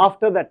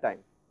 After that time.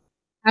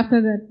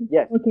 After that.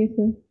 Yes. Okay,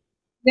 sir.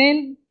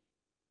 Then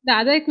the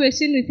other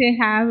question which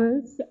I have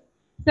is,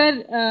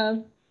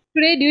 sir,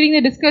 today during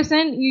the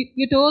discussion,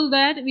 you told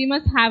that we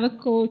must have a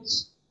coach.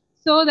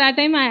 So that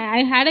time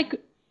I had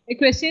a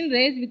question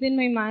raised within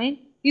my mind.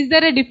 Is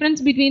there a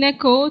difference between a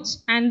coach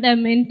and a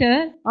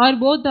mentor, or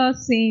both are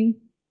same?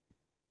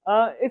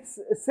 It's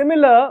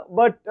similar,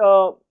 but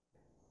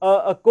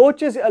a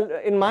coach is,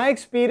 in my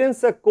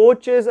experience, a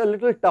coach is a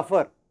little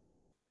tougher.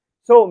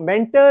 So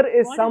mentor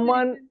is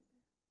someone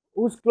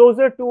who's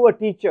closer to a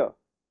teacher.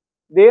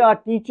 They are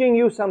teaching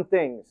you some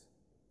things.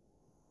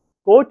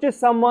 Coach is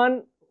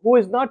someone who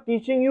is not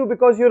teaching you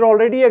because you're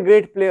already a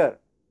great player.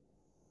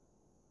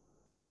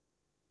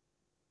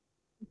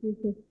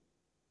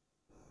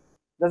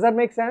 Does that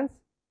make sense?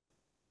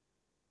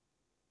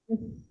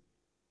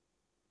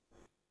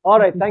 All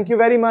right, thank you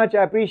very much.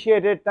 I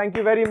appreciate it. Thank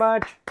you very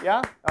much.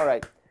 Yeah, all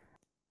right.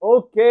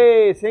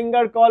 Okay,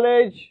 Singer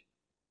College,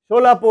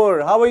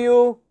 Solapur, how are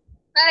you?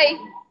 Hi.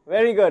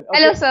 Very good. Okay.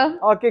 Hello, sir.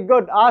 Okay,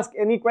 good. Ask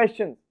any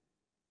questions.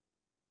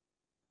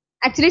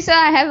 Actually, sir,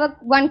 I have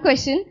one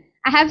question.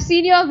 I have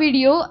seen your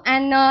video,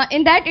 and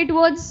in that it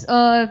was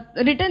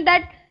written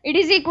that it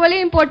is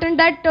equally important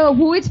that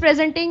who is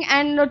presenting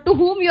and to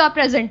whom you are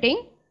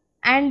presenting.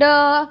 And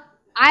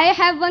I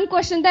have one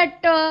question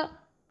that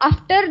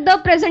after the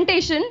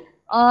presentation,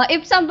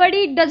 if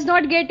somebody does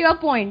not get your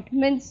point,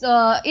 means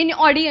in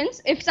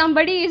audience, if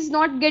somebody is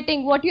not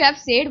getting what you have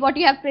said, what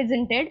you have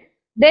presented,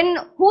 then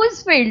who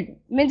is failed?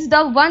 Means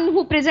the one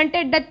who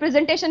presented that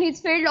presentation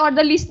is failed, or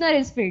the listener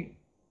is failed?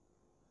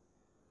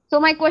 So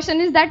my question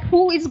is that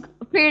who is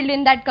failed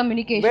in that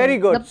communication? Very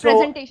good. The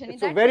presentation.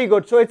 So very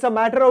good. So it's a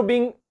matter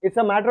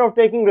of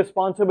taking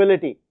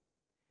responsibility.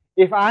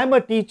 If I am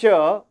a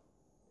teacher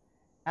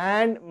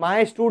and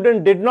my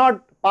student did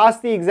not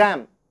pass the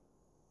exam,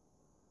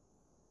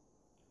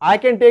 I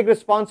can take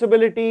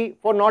responsibility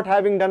for not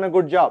having done a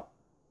good job.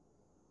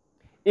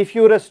 If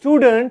you're a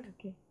student,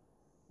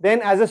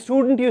 then as a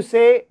student you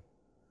say,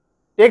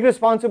 take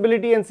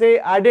responsibility and say,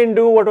 I didn't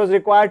do what was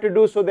required to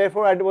do, so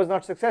therefore I was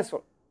not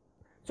successful.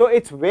 So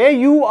it's where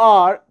you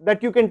are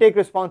that you can take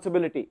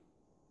responsibility.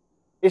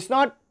 It's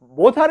not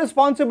both are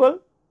responsible.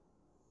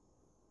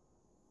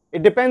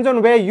 It depends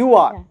on where you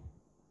are. Yeah.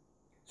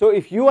 So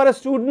if you are a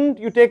student,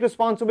 you take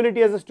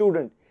responsibility as a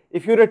student.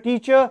 If you're a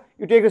teacher,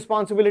 you take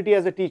responsibility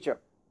as a teacher.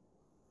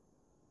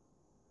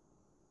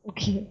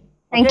 Okay.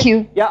 Thank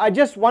you. Yeah, I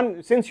just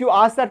want, since you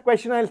asked that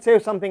question, I'll say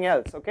something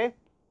else, okay?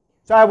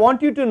 So I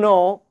want you to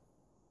know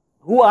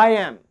who I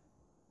am.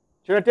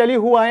 Should I tell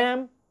you who I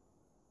am?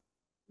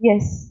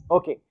 Yes.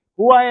 Okay.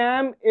 Who I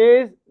am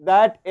is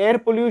that air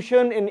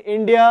pollution in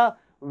India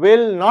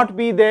will not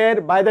be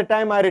there by the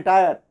time I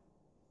retire.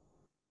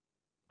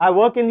 I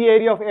work in the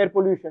area of air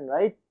pollution,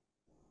 right?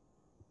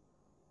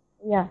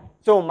 Yeah.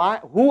 So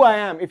who I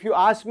am, if you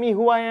ask me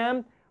who I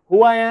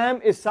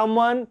am is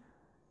someone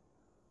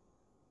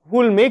who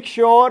will make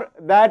sure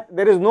that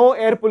there is no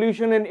air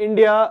pollution in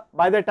India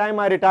by the time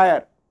I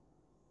retire.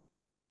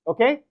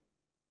 Okay?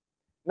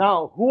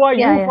 Now, who are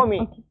you for me?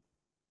 Okay.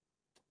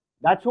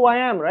 That's who I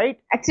am, right?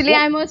 Actually,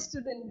 I'm a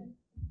student.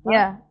 Huh?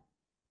 Yeah.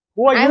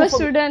 Who are you? I'm a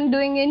student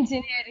doing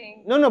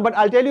engineering. No, but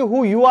I'll tell you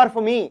who you are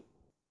for me.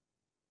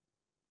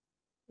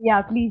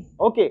 Yeah, please.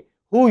 Okay.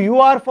 Who you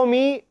are for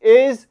me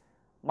is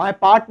my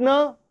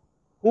partner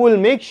who will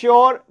make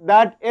sure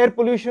that air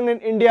pollution in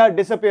India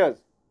disappears.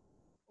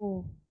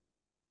 Oh.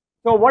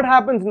 So what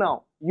happens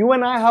now? You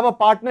and I have a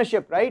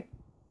partnership, right?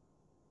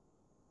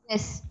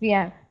 Yes, we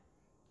have.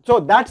 So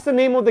that's the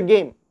name of the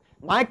game.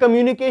 My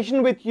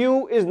communication with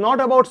you is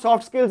not about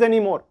soft skills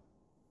anymore.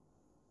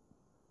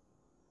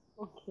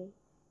 Okay.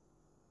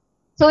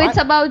 So it's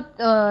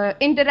about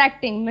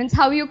interacting, means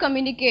how you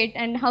communicate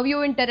and how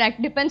you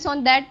interact. Depends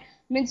on that,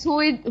 means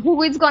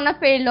who is gonna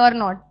fail or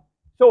not.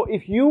 So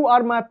if you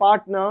are my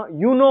partner,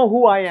 you know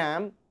who I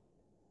am,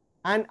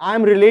 and I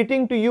am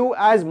relating to you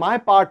as my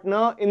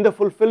partner in the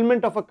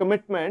fulfillment of a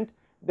commitment,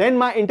 then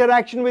my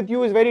interaction with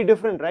you is very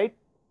different, right?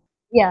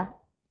 Yeah,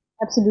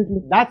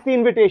 absolutely. That's the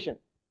invitation.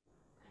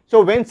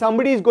 So when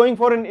somebody is going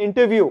for an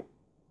interview,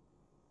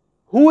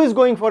 who is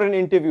going for an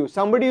interview?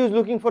 Somebody who is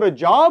looking for a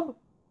job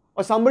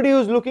or somebody who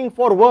is looking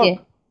for work? Yeah.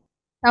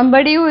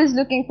 Somebody who is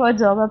looking for a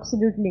job,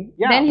 absolutely.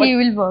 Yeah, then he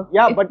will work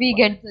if he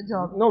gets the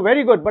job. No,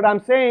 very good. But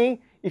I'm saying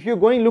if you're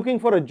going looking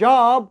for a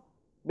job,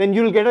 then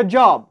you'll get a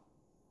job.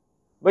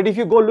 But if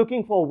you go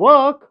looking for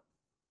work,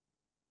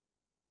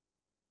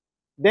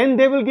 then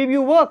they will give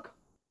you work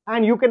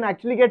and you can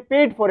actually get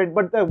paid for it,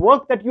 but the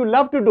work that you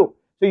love to do.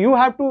 So you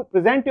have to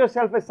present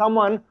yourself as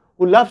someone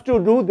who loves to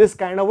do this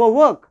kind of a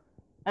work.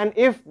 And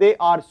if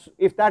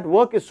that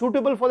work is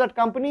suitable for that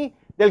company,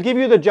 they'll give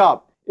you the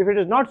job. If it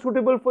is not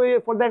suitable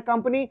for that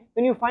company,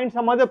 then you find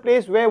some other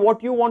place where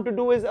what you want to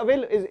do is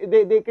available.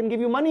 They can give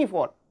you money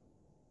for.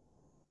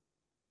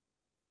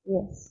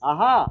 Yes.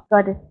 Aha.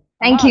 Got it.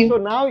 Thank you. So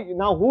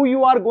now who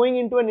you are going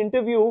into an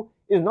interview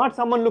is not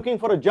someone looking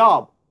for a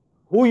job.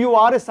 Who you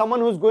are is someone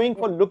who's going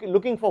for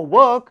looking for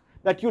work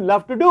that you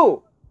love to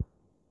do.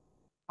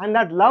 And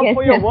that love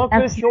for your work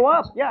will show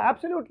up. Yeah,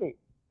 absolutely.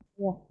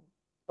 Yeah.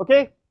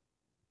 Okay?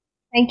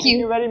 Thank you. Thank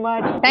you very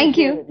much. Thank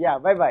you. Appreciate it. Yeah,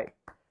 bye-bye.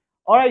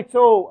 All right,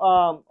 so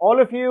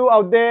all of you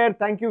out there,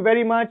 thank you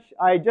very much.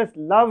 I just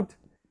loved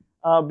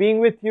being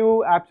with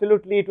you.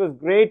 Absolutely, it was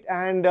great.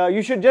 And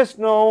you should just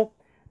know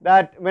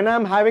that when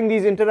I'm having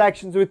these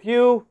interactions with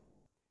you,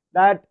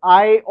 that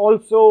I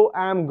also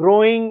am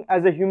growing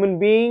as a human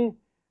being.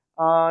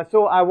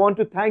 So I want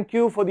to thank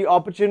you for the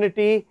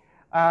opportunity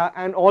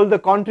and all the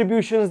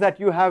contributions that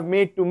you have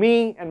made to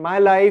me and my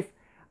life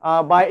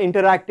by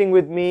interacting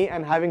with me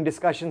and having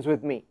discussions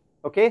with me.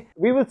 Okay,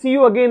 we will see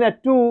you again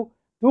at 2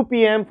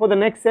 p.m. for the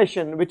next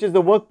session, which is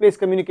the workplace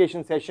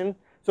communication session.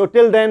 So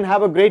till then,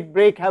 have a great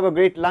break, have a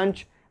great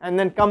lunch, and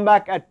then come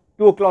back at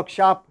 2 o'clock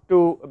sharp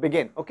to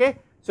begin. Okay,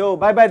 so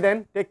bye bye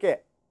then, take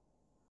care.